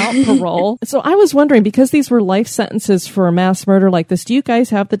without parole. So I was wondering, because these were life sentences for a mass murder like this, do you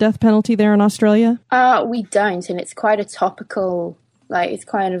guys have the death penalty there in Australia? We don't, and it's quite a topical... Like, it's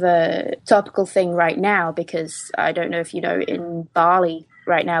kind of a topical thing right now, because I don't know if you know, in Bali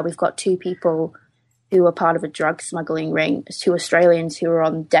right now, we've got 2 people who are part of a drug smuggling ring, 2 Australians who are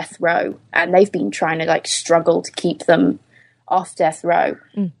on death row, and they've been trying to, like, struggle to keep them off death row.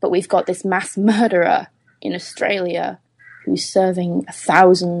 But we've got this mass murderer in Australia who's serving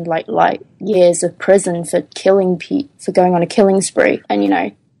 1,000 years of prison for for going on a killing spree. And, you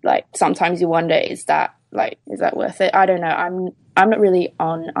know, like, sometimes you wonder, is that worth it? I don't know. I'm not really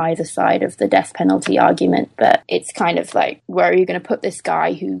on either side of the death penalty argument, but it's kind of like, where are you going to put this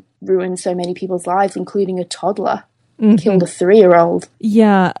guy who ruined so many people's lives, including a toddler? Killed a 3-year-old.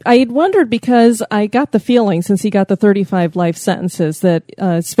 Yeah, I had wondered, because I got the feeling, since he got the 35 life sentences, that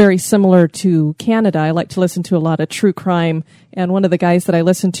it's very similar to Canada. I like to listen to a lot of true crime, and one of the guys that I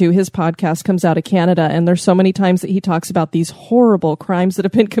listen to, his podcast comes out of Canada, and there's so many times that he talks about these horrible crimes that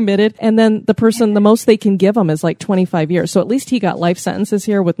have been committed, and then the most they can give him is like 25 years. So at least he got life sentences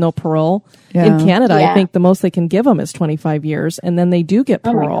here with no parole. Yeah. In Canada, I think the most they can give him is 25 years, and then they do get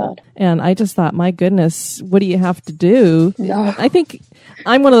parole. And I just thought, my goodness, what do you have to do? No. I think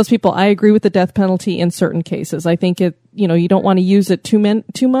I'm one of those people, I agree with the death penalty in certain cases. I think you don't want to use it too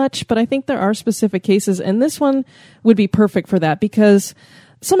much, but I think there are specific cases, and this one would be perfect for that, because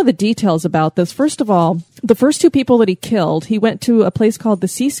some of the details about this. First of all, the first 2 people that he killed, he went to a place called the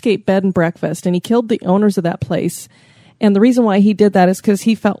Seascape Bed and Breakfast, and he killed the owners of that place. And the reason why he did that is because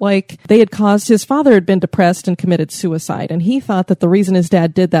he felt like his father had been depressed and committed suicide. And he thought that the reason his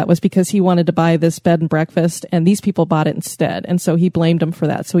dad did that was because he wanted to buy this bed and breakfast, and these people bought it instead. And so he blamed him for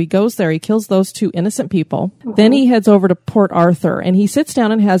that. So he goes there, he kills those 2 innocent people. Then he heads over to Port Arthur, and he sits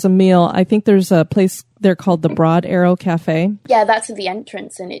down and has a meal. I think there's a place there called the Broad Arrow Cafe. Yeah, that's at the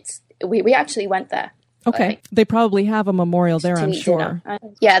entrance, and we actually went there. Okay. They probably have a memorial there, I'm sure.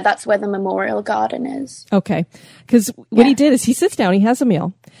 Yeah, that's where the memorial garden is. Okay. Because what he did is he sits down, he has a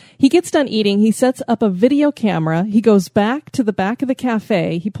meal. He gets done eating, he sets up a video camera, he goes back to the back of the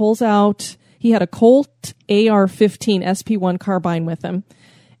cafe, he pulls out, he had a Colt AR-15 SP1 carbine with him,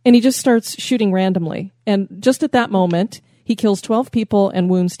 and he just starts shooting randomly. And just at that moment, he kills 12 people and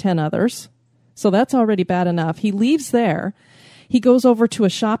wounds 10 others. So that's already bad enough. He leaves there. He goes over to a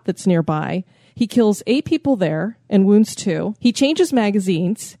shop that's nearby. He kills 8 people there and wounds 2. He changes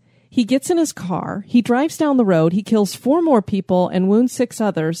magazines. He gets in his car. He drives down the road. He kills 4 more people and wounds 6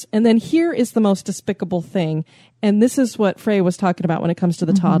 others. And then here is the most despicable thing. And this is what Frey was talking about when it comes to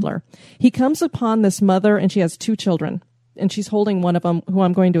the toddler. He comes upon this mother, and she has 2 children. And she's holding one of them, who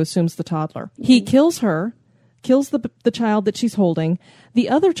I'm going to assume is the toddler. He kills her, kills the child that she's holding. The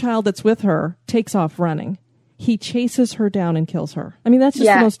other child that's with her takes off running. He chases her down and kills her. I mean, that's just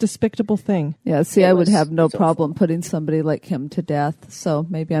the most despicable thing. Yeah, see, I would have no problem putting somebody like him to death. So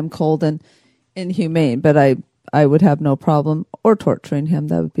maybe I'm cold and inhumane, but I would have no problem, or torturing him.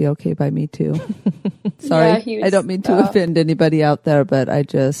 That would be okay by me too. Sorry, I don't mean to offend anybody out there, but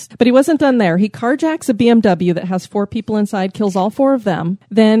But he wasn't done there. He carjacks a BMW that has 4 people inside, kills all 4 of them.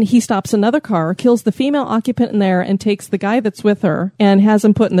 Then he stops another car, kills the female occupant in there, and takes the guy that's with her and has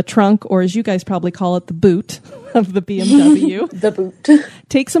him put in the trunk, or as you guys probably call it, the boot of the BMW. The boot.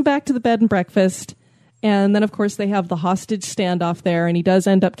 Takes him back to the bed and breakfast. And then, of course, they have the hostage standoff there, and he does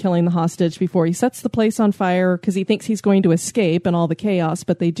end up killing the hostage before he sets the place on fire because he thinks he's going to escape in all the chaos,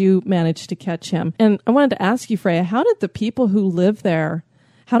 but they do manage to catch him. And I wanted to ask you, Freya, how did the people who live there,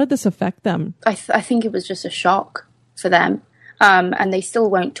 how did this affect them? I think it was just a shock for them. And they still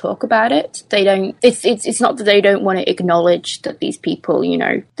won't talk about it. They don't, it's not that they don't want to acknowledge that these people, you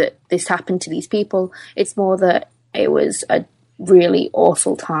know, that this happened to these people. It's more that it was a really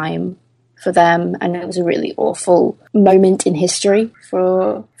awful time for them, and it was a really awful moment in history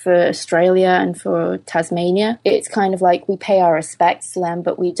for Australia and for Tasmania. It's kind of like we pay our respects to them,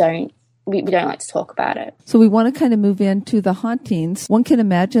 but we don't like to talk about it. So we want to kind of move into the hauntings. One can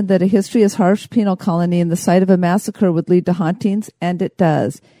imagine that a history as harsh penal colony and the site of a massacre would lead to hauntings, and it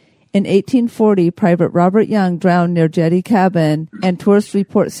does. In 1840, Private Robert Young drowned near Jetty Cabin, and tourists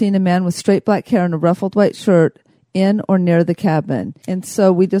report seeing a man with straight black hair and a ruffled white shirt in or near the cabin. And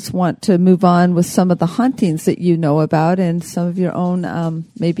so we just want to move on with some of the hauntings that you know about and some of your own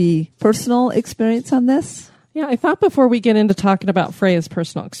maybe personal experience on this. Yeah, I thought before we get into talking about Freya's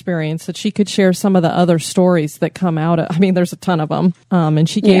personal experience that she could share some of the other stories that come out. I mean, there's a ton of them, and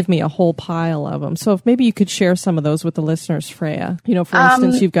she gave me a whole pile of them. So if maybe you could share some of those with the listeners, Freya. You know, for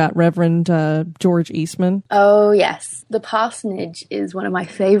instance, you've got Reverend George Eastman. Oh, yes. The parsonage is one of my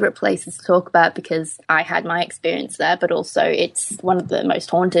favorite places to talk about because I had my experience there, but also it's one of the most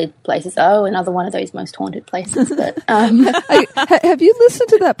haunted places. Oh, another one of those most haunted places. But, have you listened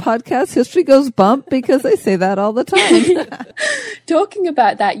to that podcast, History Goes Bump? Because they say that all the time. Talking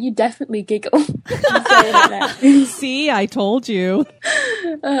about that, you definitely giggle. See, I told you.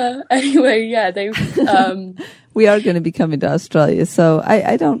 Anyway, yeah, they. We are going to be coming to Australia, so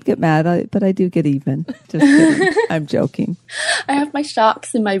I don't get mad, but I do get even. Just kidding. I'm joking. I have my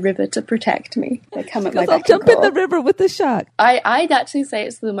sharks in my river to protect me. They come at my beck and I'll jump call. in the river with the shark. I'd actually say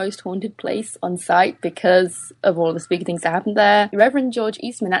it's the most haunted place on site because of all the spooky things that happened there. Reverend George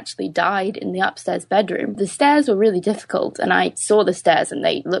Eastman actually died in the upstairs bedroom. The stairs were really difficult, and I saw the stairs and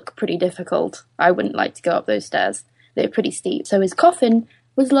they look pretty difficult. I wouldn't like to go up those stairs. They're pretty steep. So his coffin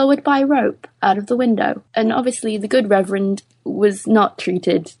was lowered by rope out of the window. And obviously the good Reverend was not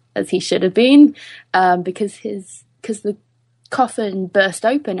treated as he should have been because the coffin burst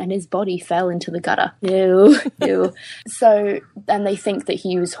open and his body fell into the gutter. Ew, ew. So, and they think that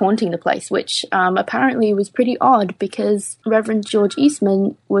he was haunting the place, which apparently was pretty odd because Reverend George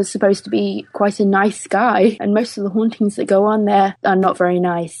Eastman was supposed to be quite a nice guy, and most of the hauntings that go on there are not very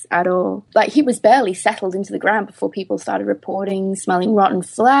nice at all. Like, he was barely settled into the ground before people started reporting smelling rotten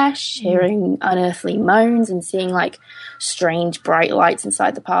flesh, hearing unearthly moans, and seeing like strange bright lights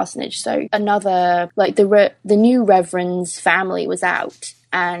inside the parsonage. So another, like the new Reverend's family was out,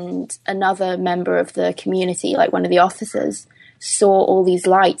 and another member of the community, like one of the officers, saw all these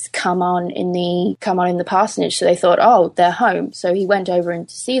lights come on in the parsonage. So they thought, oh, they're home. So he went over to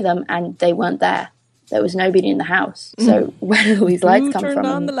see them, and they weren't there. There was nobody in the house. So where did all these lights come from?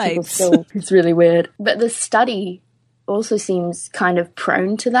 On the lights. It's really weird. But the study also seems kind of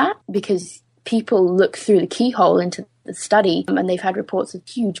prone to that because people look through the keyhole into the study, and they've had reports of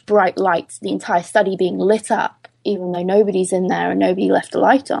huge bright lights, the entire study being lit up, even though nobody's in there and nobody left a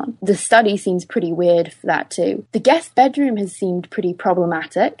light on. The study seems pretty weird for that too. The guest bedroom has seemed pretty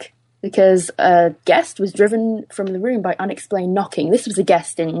problematic because a guest was driven from the room by unexplained knocking. This was a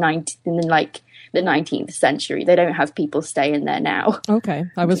guest in the 19th century. They don't have people stay in there now. Okay,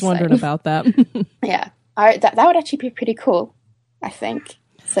 I was wondering about that. Yeah, that would actually be pretty cool, I think.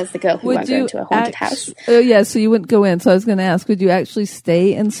 Says the girl who won't go into a haunted house. Oh, yeah, so you wouldn't go in. So I was going to ask, would you actually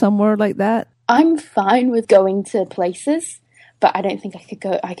stay in somewhere like that? I'm fine with going to places, but I don't think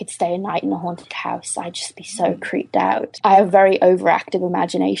I could stay a night in a haunted house. I'd just be so creeped out. I have a very overactive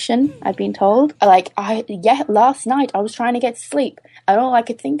imagination, I've been told. Last night I was trying to get to sleep, and all I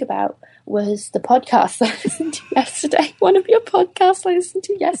could think about was the podcast I listened to yesterday. One of your podcasts I listened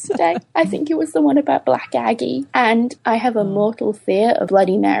to yesterday. I think it was the one about Black Aggie. And I have a mortal fear of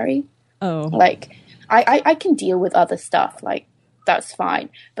Bloody Mary. Oh. Like, I can deal with other stuff. Like, that's fine.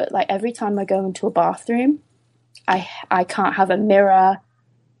 But, like, every time I go into a bathroom, I can't have a mirror.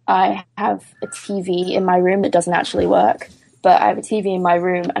 I have a TV in my room that doesn't actually work. But I have a TV in my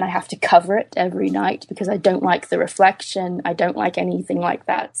room and I have to cover it every night because I don't like the reflection. I don't like anything like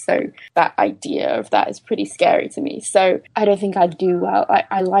that. So that idea of that is pretty scary to me. So I don't think I'd do well.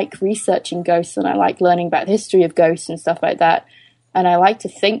 I like researching ghosts and I like learning about the history of ghosts and stuff like that. And I like to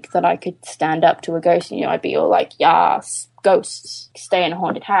think that I could stand up to a ghost and, I'd be all like, yes, ghosts, stay in a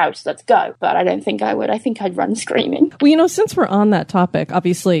haunted house, let's go. But I don't think I would. I think I'd run screaming. Well, since we're on that topic,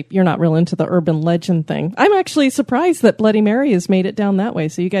 obviously you're not real into the urban legend thing. I'm actually surprised that Bloody Mary has made it down that way.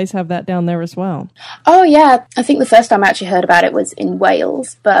 So you guys have that down there as well. Oh, yeah. I think the first time I actually heard about it was in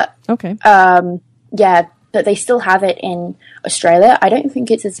Wales. But, okay. Yeah, but they still have it in Australia. I don't think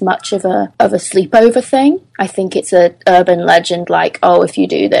it's as much of a sleepover thing. I think it's a urban legend like, oh, if you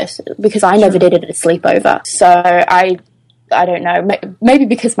do this, because I never did it at a sleepover. So I don't know, maybe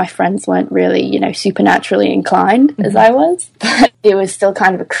because my friends weren't really, supernaturally inclined as I was, but it was still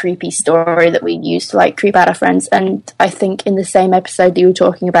kind of a creepy story that we used to like creep out our friends. And I think in the same episode that you were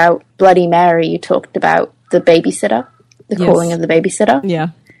talking about Bloody Mary, you talked about the babysitter, the calling of the babysitter. Yeah.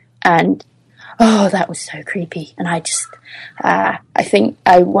 And oh, that was so creepy. And I just, I think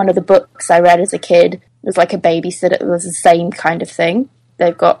one of the books I read as a kid was like a babysitter. It was the same kind of thing.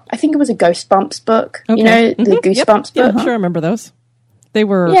 They've got, I think it was a Goosebumps book. Okay. The Goosebumps book. Yeah, sure, I remember those. They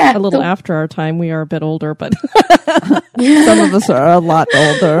were Yeah, a little after our time. We are a bit older, but Some of us are a lot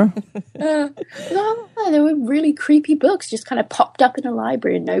older. No, there were really creepy books just kind of popped up in a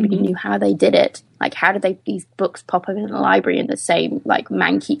library and nobody knew how they did it. Like, how did these books pop up in the library in the same, like,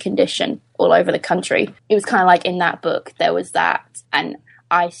 manky condition all over the country? It was kind of like in that book, there was that. And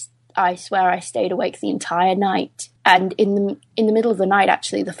I swear I stayed awake the entire night. And in the middle of the night,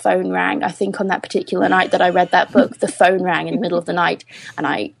 actually, the phone rang. I think on that particular night that I read that book, the phone rang in the middle of the night and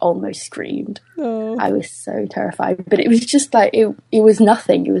I almost screamed. Oh. I was so terrified. But it was just like, it was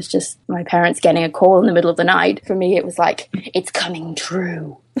nothing. It was just my parents getting a call in the middle of the night. For me, it was like, it's coming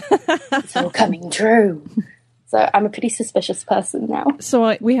true. It's all coming true. So I'm a pretty suspicious person now.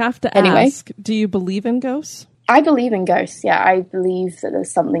 So we have to ask, do you believe in ghosts? I believe in ghosts, yeah. I believe that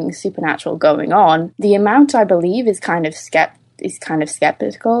there's something supernatural going on. The amount I believe is kind of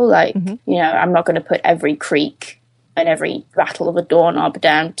skeptical. Like, you know, I'm not going to put every creak and every rattle of a doorknob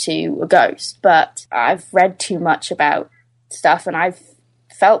down to a ghost. But I've read too much about stuff and I've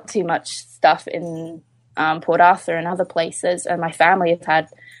felt too much stuff in Port Arthur and other places. And my family have had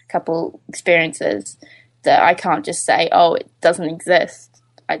a couple experiences that I can't just say, oh, it doesn't exist.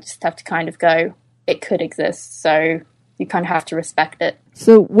 I just have to kind of go, it could exist, so you kind of have to respect it.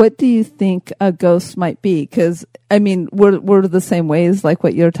 So what do you think a ghost might be? Because, I mean, we're the same ways, like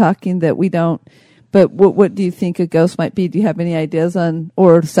what you're talking, that we don't, but what do you think a ghost might be? Do you have any ideas on,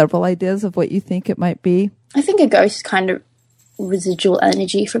 or several ideas of what you think it might be? I think a ghost is kind of residual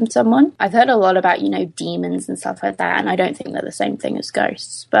energy from someone. I've heard a lot about, you know, demons and stuff like that, and I don't think they're the same thing as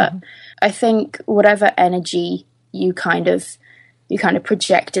ghosts, but I think whatever energy you kind of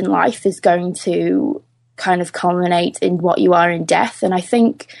project in life is going to kind of culminate in what you are in death. And I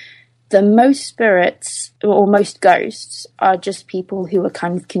think the most spirits or most ghosts are just people who are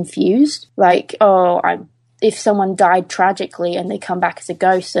kind of confused. Like, if someone died tragically and they come back as a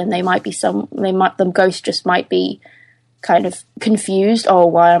ghost, then the ghost just might be kind of confused. Oh,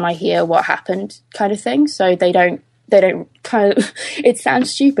 why am I here? What happened? Kind of thing. So they don't kind of, it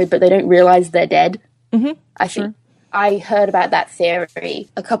sounds stupid, but they don't realize they're dead. Mm-hmm. I think. I heard about that theory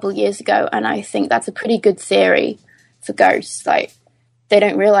a couple of years ago, and I think that's a pretty good theory for ghosts. Like, they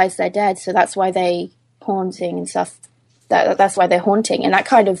don't realize they're dead, so that's why they're haunting and stuff. That's why they're haunting, and that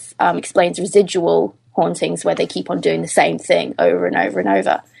kind of explains residual hauntings, where they keep on doing the same thing over and over and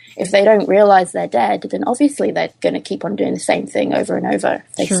over. If they don't realize they're dead, then obviously they're going to keep on doing the same thing over and over.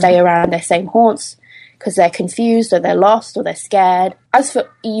 If they stay around their same haunts because they're confused or they're lost or they're scared. As for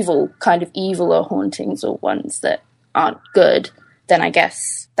kind of evil or hauntings or ones that aren't good, then I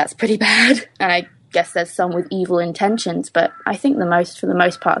guess that's pretty bad. And I guess there's some with evil intentions, but I think for the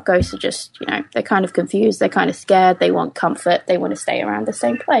most part, ghosts are just, you know, they're kind of confused, they're kind of scared, they want comfort, they want to stay around the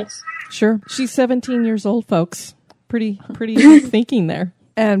same place. Sure. She's 17 years old, folks. Pretty thinking there.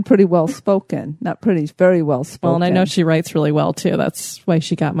 And pretty well spoken. Not pretty, very well spoken. Well, and I know she writes really well, too. That's why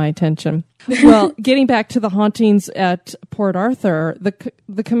she got my attention. Well, getting back to the hauntings at Port Arthur,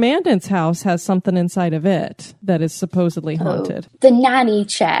 the commandant's house has something inside of it that is supposedly haunted. The nanny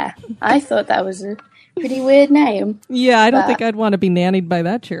chair. I thought that was a pretty weird name. Yeah, I don't think I'd want to be nannied by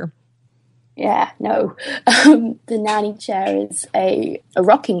that chair. Yeah, no. The nanny chair is a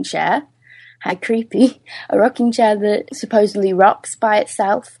rocking chair. How creepy. A rocking chair that supposedly rocks by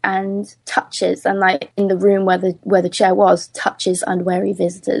itself and touches, and like in the room where the chair was, touches unwary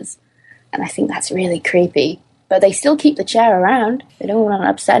visitors. And I think that's really creepy. But they still keep the chair around. They don't want to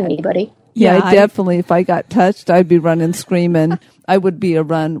upset anybody. Yeah, I definitely, if I got touched, I'd be running screaming. I would be a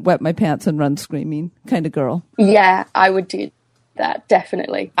wet my pants and run screaming kind of girl. Yeah, I would do that,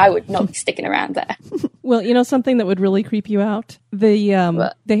 definitely. I would not be sticking around there. Well, you know something that would really creep you out? They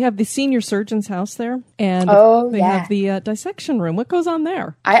have the senior surgeon's house there, and they have the dissection room. What goes on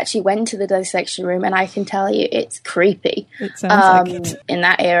there? I actually went to the dissection room, and I can tell you it's creepy. It sounds like it. In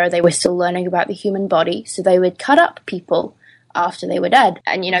that era, they were still learning about the human body, so they would cut up people after they were dead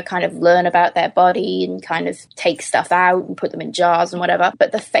and, you know, kind of learn about their body and kind of take stuff out and put them in jars and whatever.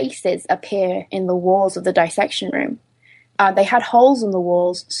 But the faces appear in the walls of the dissection room. They had holes in the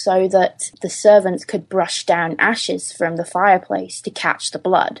walls so that the servants could brush down ashes from the fireplace to catch the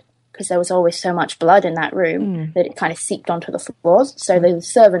blood, because there was always so much blood in that room that it kind of seeped onto the floors. So the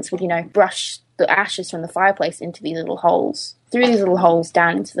servants would, you know, brush the ashes from the fireplace into these little holes, through these little holes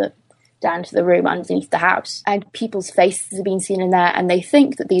down into down to the room underneath the house. And people's faces have been seen in there, and they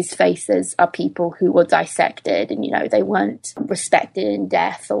think that these faces are people who were dissected and, you know, they weren't respected in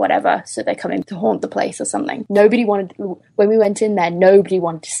death or whatever, so they're coming to haunt the place or something. When we went in there, nobody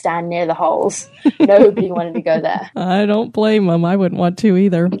wanted to stand near the holes. Nobody wanted to go there. I don't blame them. I wouldn't want to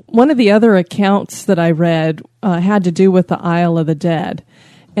either. One of the other accounts that I read had to do with the Isle of the Dead.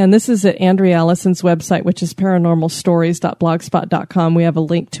 And this is at Andrea Allison's website, which is paranormalstories.blogspot.com. We have a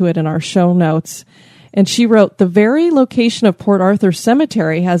link to it in our show notes. And she wrote, the very location of Port Arthur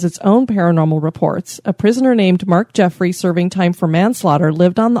Cemetery has its own paranormal reports. A prisoner named Mark Jeffrey, serving time for manslaughter,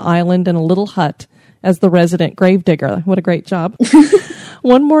 lived on the island in a little hut as the resident gravedigger. What a great job.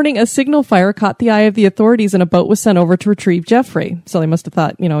 One morning, a signal fire caught the eye of the authorities and a boat was sent over to retrieve Jeffrey. So they must have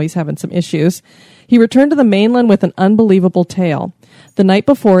thought, you know, he's having some issues. He returned to the mainland with an unbelievable tale. The night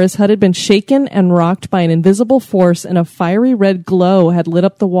before, his hut had been shaken and rocked by an invisible force, and a fiery red glow had lit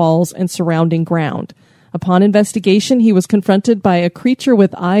up the walls and surrounding ground. Upon investigation, he was confronted by a creature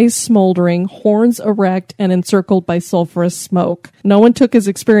with eyes smoldering, horns erect, and encircled by sulfurous smoke. No one took his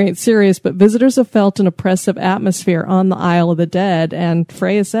experience serious, but visitors have felt an oppressive atmosphere on the Isle of the Dead, and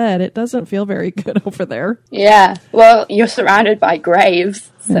Freya said it doesn't feel very good over there. Yeah, well, you're surrounded by graves,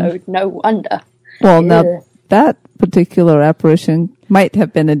 so no wonder. Well, now that particular apparition might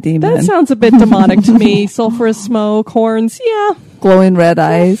have been a demon. That sounds a bit demonic to me. Sulfurous smoke, horns, yeah. Glowing red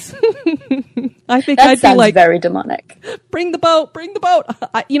eyes. I think That I'd be sounds like, very demonic. bring the boat, bring the boat.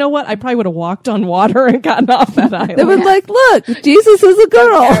 You know what? I probably would have walked on water and gotten off that island. They were like, look, Jesus is a Care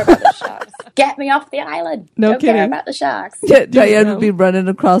girl. about the sharks. Get me off the island. No Don't kidding. care about the sharks. Yeah, Diane would be running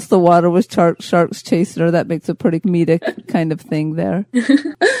across the water with sharks chasing her. That makes a pretty comedic kind of thing there.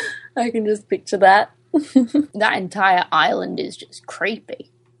 I can just picture that. That entire island is just creepy.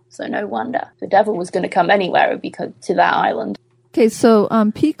 So no wonder. The devil was going to come anywhere, it would be to that island. Okay, so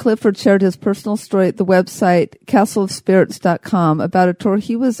Pete Clifford shared his personal story at the website castleofspirits.com about a tour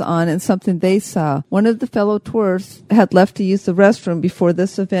he was on and something they saw. One of the fellow tours had left to use the restroom before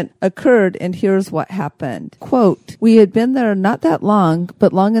this event occurred, and here's what happened. Quote, we had been there not that long,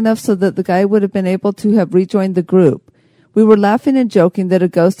 but long enough so that the guy would have been able to have rejoined the group. We were laughing and joking that a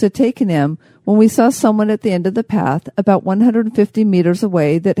ghost had taken him when we saw someone at the end of the path, about 150 meters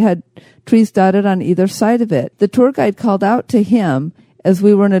away, that had trees dotted on either side of it. The tour guide called out to him as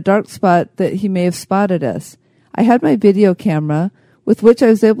we were in a dark spot that he may have spotted us. I had my video camera, with which I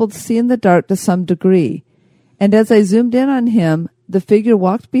was able to see in the dark to some degree. And as I zoomed in on him, the figure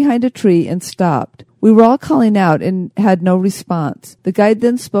walked behind a tree and stopped. We were all calling out and had no response. The guide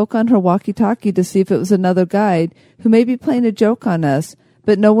then spoke on her walkie-talkie to see if it was another guide who may be playing a joke on us,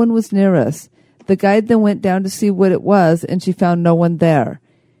 but no one was near us. The guide then went down to see what it was, and she found no one there.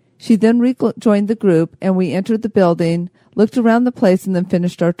 She then rejoined the group, and we entered the building, looked around the place, and then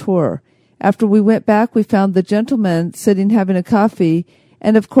finished our tour. After we went back, we found the gentleman sitting having a coffee,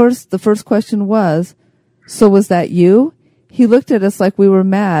 and of course the first question was, so was that you? He looked at us like we were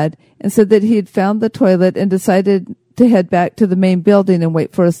mad and said that he had found the toilet and decided to head back to the main building and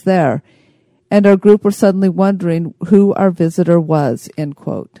wait for us there. And our group were suddenly wondering who our visitor was, end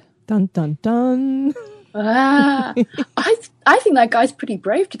quote. Dun, dun, dun. I think that guy's pretty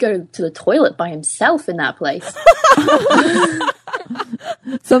brave to go to the toilet by himself in that place.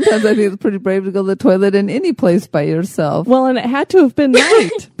 Sometimes I think it's pretty brave to go to the toilet in any place by yourself. Well, and it had to have been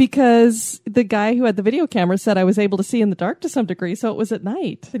night because the guy who had the video camera said I was able to see in the dark to some degree, so it was at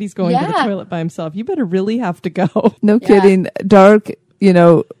night that he's going to the toilet by himself. You better really have to go. No kidding. Dark,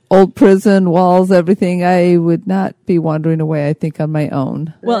 old prison, walls, everything. I would not be wandering away, I think, on my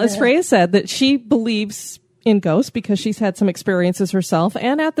own. Well, as Freya said, that she believes in ghosts because she's had some experiences herself.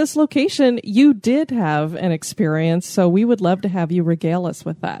 And at this location, you did have an experience, so we would love to have you regale us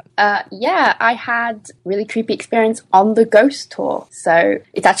with that. Yeah, I had really creepy experience on the ghost tour. So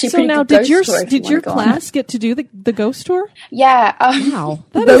it's actually a pretty now, good ghost tour. Did your class get to do the ghost tour? Yeah. Wow.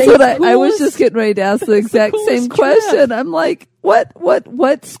 That's what I was just getting ready to ask the exact same question. I'm like,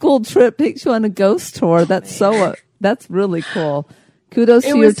 what school trip takes you on a ghost tour? That's that's really cool. Kudos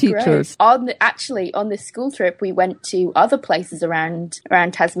to your teachers. Great. On this school trip, we went to other places around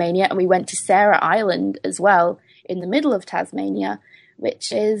Tasmania, and we went to Sarah Island as well, in the middle of Tasmania,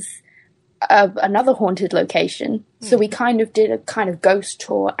 which is another haunted location. So we kind of did a kind of ghost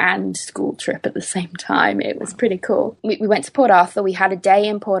tour and school trip at the same time. It was pretty cool. We went to Port Arthur. We had a day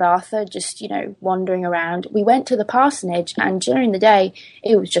in Port Arthur, just, wandering around. We went to the parsonage, and during the day,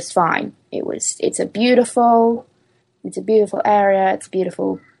 it was just fine. It's a beautiful area. It's a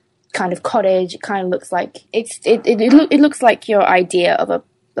beautiful kind of cottage. It kind of looks like it looks like your idea of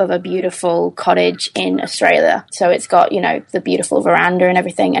of a beautiful cottage in Australia. So it's got, you know, the beautiful veranda and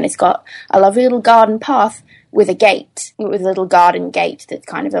everything, and it's got a lovely little garden path with a gate, with a little garden gate that's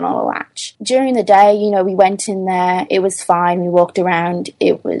kind of on a latch. During the day, you know, we went in there, it was fine, we walked around,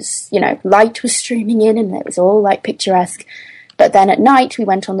 it was, you know, light was streaming in and it was all like picturesque. But then at night we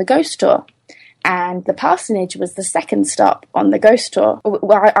went on the ghost tour, and the parsonage was the second stop on the ghost tour.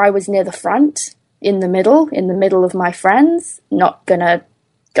 I was near the front, in the middle of my friends, not gonna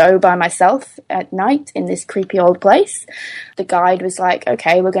go by myself at night in this creepy old place. The guide was like,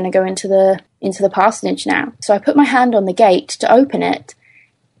 okay, we're going to go into the parsonage now. So I put my hand on the gate to open it,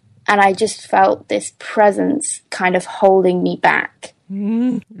 and I just felt this presence kind of holding me back.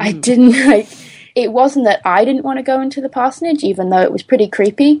 Mm-hmm. I didn't it wasn't that I didn't want to go into the parsonage, even though it was pretty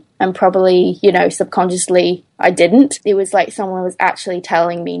creepy, and probably, you know, subconsciously I didn't. It was like someone was actually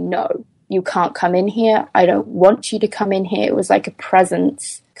telling me, no, you can't come in here. I don't want you to come in here. It was like a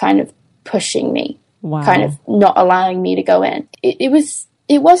presence kind of pushing me, kind of not allowing me to go in.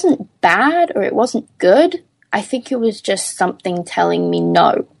 It wasn't bad or it wasn't good. I think it was just something telling me,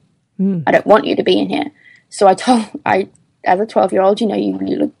 no, I don't want you to be in here. So as a 12-year-old, you know,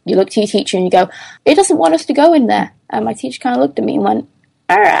 you look to your teacher and you go, it doesn't want us to go in there. And my teacher kind of looked at me and went,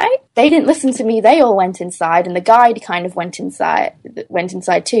 all right. They didn't listen to me. They all went inside, and the guide kind of went inside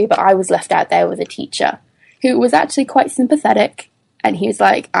too, but I was left out there with a teacher who was actually quite sympathetic. And he was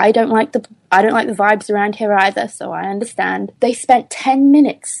like, I don't like the vibes around here either, so I understand. They spent 10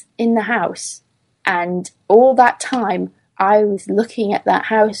 minutes in the house, and all that time I was looking at that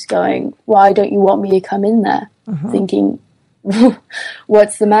house going, why don't you want me to come in there? Thinking,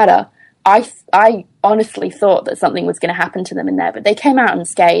 what's the matter? I honestly thought that something was going to happen to them in there, but they came out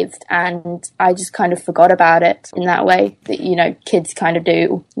unscathed, and I just kind of forgot about it in that way that, you know, kids kind of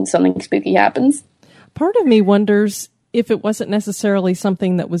do when something spooky happens. Part of me wonders if it wasn't necessarily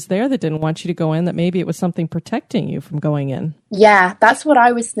something that was there that didn't want you to go in, that maybe it was something protecting you from going in. Yeah, that's what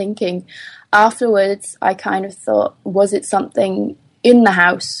I was thinking. Afterwards, I kind of thought, was it something in the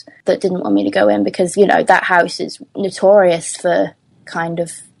house that didn't want me to go in? Because, you know, that house is notorious for kind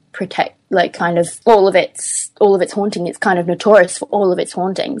of all of its haunting. It's kind of notorious for all of its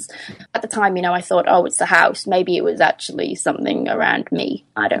hauntings. At the time, you know, I thought, oh, it's the house. Maybe it was actually something around me.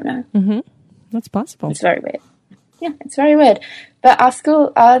 I don't know. Mm-hmm. That's possible. It's very weird. Yeah, it's very weird. But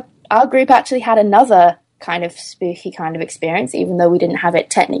our group actually had another kind of spooky kind of experience, even though we didn't have it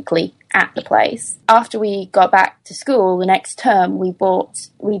technically at the place. After we got back to school, the next term, we brought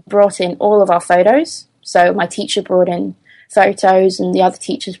in all of our photos. So my teacher brought in photos, and the other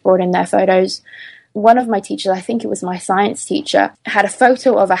teachers brought in their photos. One of my teachers, I think it was my science teacher, had a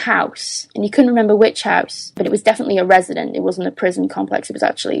photo of a house, and he couldn't remember which house, but it was definitely a residence. It wasn't a prison complex, it was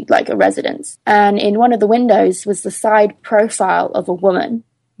actually like a residence. And in one of the windows was the side profile of a woman.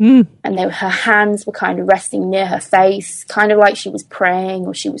 And her hands were kind of resting near her face, kind of like she was praying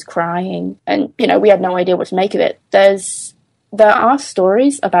or she was crying. And, you know, we had no idea what to make of it. There are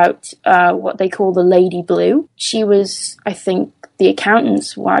stories about what they call the Lady Blue. She was, I think, the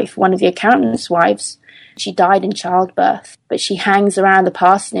accountant's wife, one of the accountant's wives. She died in childbirth, but she hangs around the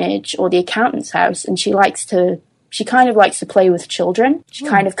parsonage or the accountant's house, and she kind of likes to play with children. She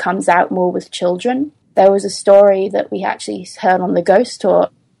kind of comes out more with children. There was a story that we actually heard on the ghost tour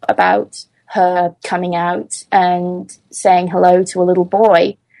about her coming out and saying hello to a little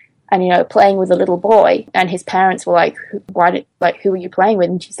boy, and, you know, playing with a little boy, and his parents were like, who are you playing with?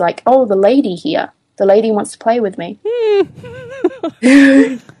 And she's like, oh, the lady here. The lady wants to play with me.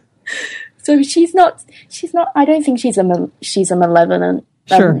 So she's not, I don't think she's a malevolent,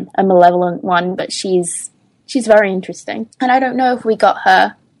 a malevolent one, but she's very interesting. And I don't know if we got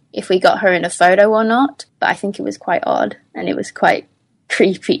her in a photo or not, but I think it was quite odd, and it was quite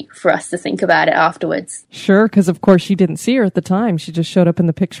creepy for us to think about it afterwards. Sure, because of course you didn't see her at the time. She just showed up in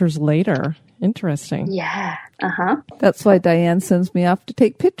the pictures later. Interesting. Yeah. That's why Diane sends me off to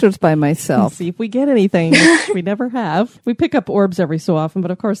take pictures by myself. See if we get anything, which we never have. We pick up orbs every so often,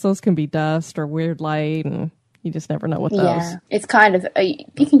 but of course those can be dust or weird light, and you just never know what those. Yeah, it's kind of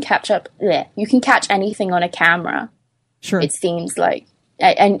you can catch anything on a camera. Sure. It seems like.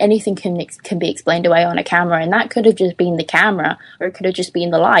 And anything can be explained away on a camera, and that could have just been the camera, or it could have just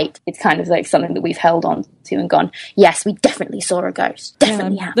been the light. It's kind of like something that we've held on to and gone, yes, we definitely saw a ghost.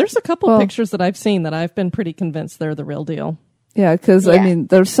 Definitely happened. There's a couple pictures that I've seen that I've been pretty convinced they're the real deal. Yeah, because, I mean,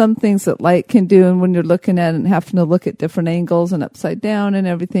 there's some things that light can do, and when you're looking at it and having to look at different angles and upside down and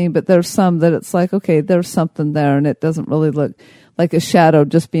everything, but there's some that it's like, okay, there's something there, and it doesn't really look like a shadow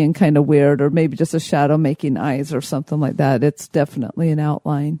just being kind of weird, or maybe just a shadow making eyes or something like that. It's definitely an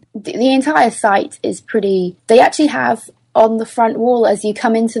outline. The entire site is pretty. They actually have on the front wall as you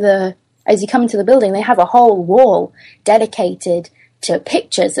come into the building, they have a whole wall dedicated to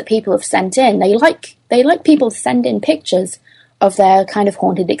pictures that people have sent in. They like people to send in pictures of their kind of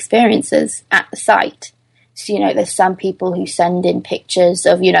haunted experiences at the site. So, there's some people who send in pictures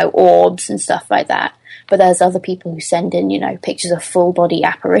of, orbs and stuff like that. But there's other people who send in, pictures of full body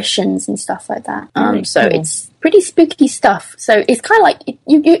apparitions and stuff like that. So cool. It's pretty spooky stuff. So it's kind of like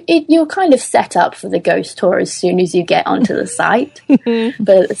you're kind of set up for the ghost tour as soon as you get onto the site.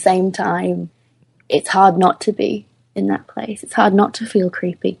 But at the same time, it's hard not to be in that place. It's hard not to feel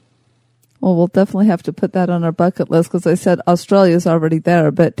creepy. Well, we'll definitely have to put that on our bucket list, because I said Australia's already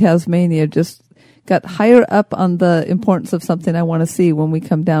there, but Tasmania just got higher up on the importance of something I want to see when we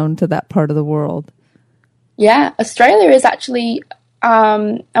come down to that part of the world. Yeah, Australia is actually,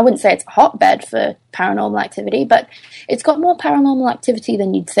 I wouldn't say it's a hotbed for paranormal activity, but it's got more paranormal activity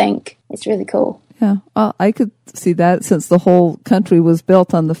than you'd think. It's really cool. Yeah, I could see that, since the whole country was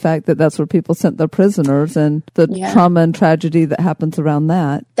built on the fact that that's where people sent their prisoners, and the trauma and tragedy that happens around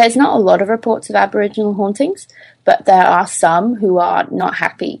that. There's not a lot of reports of Aboriginal hauntings, but there are some who are not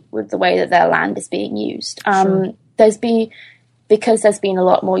happy with the way that their land is being used. Sure. Because there's been a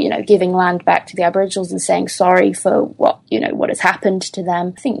lot more, giving land back to the Aboriginals and saying sorry for what has happened to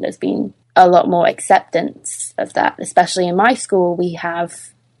them. I think there's been a lot more acceptance of that, especially in my school. We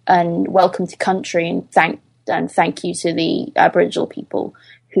have an welcome to country and thank you to the Aboriginal people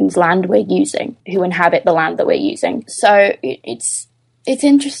whose land we're using, who inhabit the land that we're using. So it's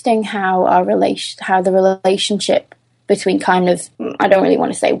interesting how the relationship between kind of, I don't really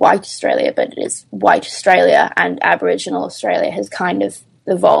want to say white Australia, but it is white Australia and Aboriginal Australia has kind of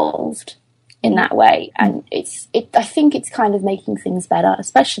evolved in that way. And I think it's kind of making things better,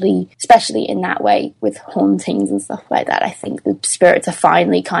 especially in that way with hauntings and stuff like that. I think the spirits are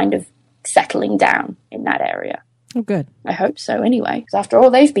finally kind of settling down in that area. Oh, good. I hope so anyway. Because after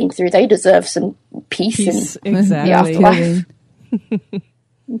all they've been through, they deserve some peace in the afterlife.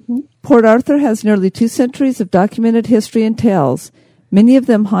 Mm-hmm. Port Arthur has nearly 2 centuries of documented history and tales, many of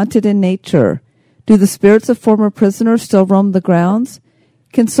them haunted in nature. Do the spirits of former prisoners still roam the grounds?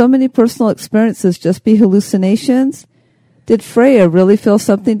 Can so many personal experiences just be hallucinations? Did Freya really feel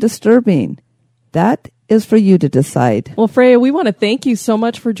something disturbing? That is for you to decide. Well, Freya, we want to thank you so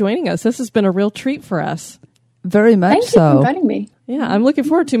much for joining us. This has been a real treat for us. Very much Thank you for inviting me. Yeah, I'm looking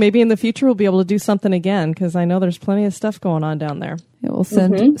forward to maybe in the future we'll be able to do something again, because I know there's plenty of stuff going on down there. Yeah, we'll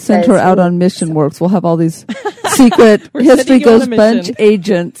send her out on mission works. We'll have all these secret History Goes Bunch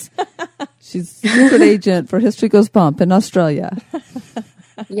agents. She's secret agent for History Goes Bump in Australia.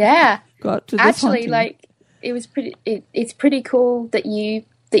 Yeah. Actually, it's pretty cool that you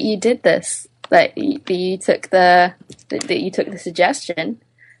did this. That you took the suggestion,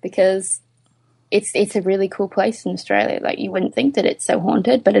 because it's a really cool place in Australia. Like, you wouldn't think that it's so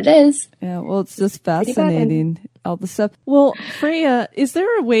haunted, but it is. Yeah, well, it's just fascinating, all the stuff. Well, Freya, is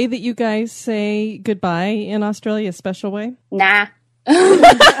there a way that you guys say goodbye in Australia, a special way? Nah.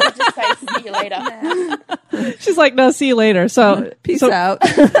 Just say see you later. She's like, no, see you later. So peace out.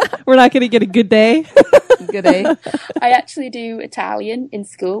 We're not going to get a good day. Good day. I actually do Italian in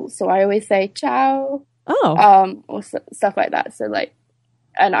school, so I always say ciao. Oh. Or stuff like that. So like,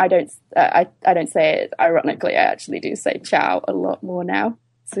 and I don't say it ironically. I actually do say ciao a lot more now,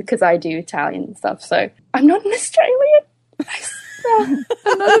 because I do Italian and stuff. So I'm not an Australian. I'm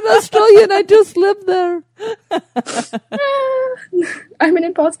not an Australian. I just live there. I'm an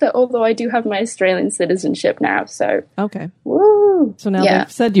imposter, although I do have my Australian citizenship now. So okay. Woo. So now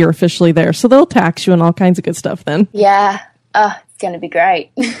they've said you're officially there, so they'll tax you and all kinds of good stuff then. Yeah. It's going to be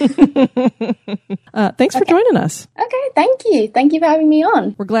great. Thanks for joining us. Okay, thank you. Thank you for having me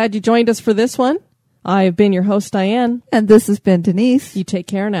on. We're glad you joined us for this one. I've been your host, Diane. And this has been Denise. You take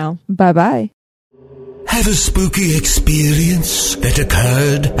care now. Bye-bye. Have a spooky experience that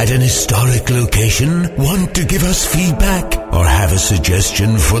occurred at an historic location? Want to give us feedback or have a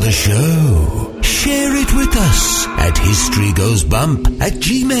suggestion for the show? Share it with us at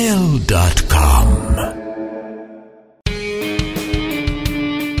historygoesbump@gmail.com.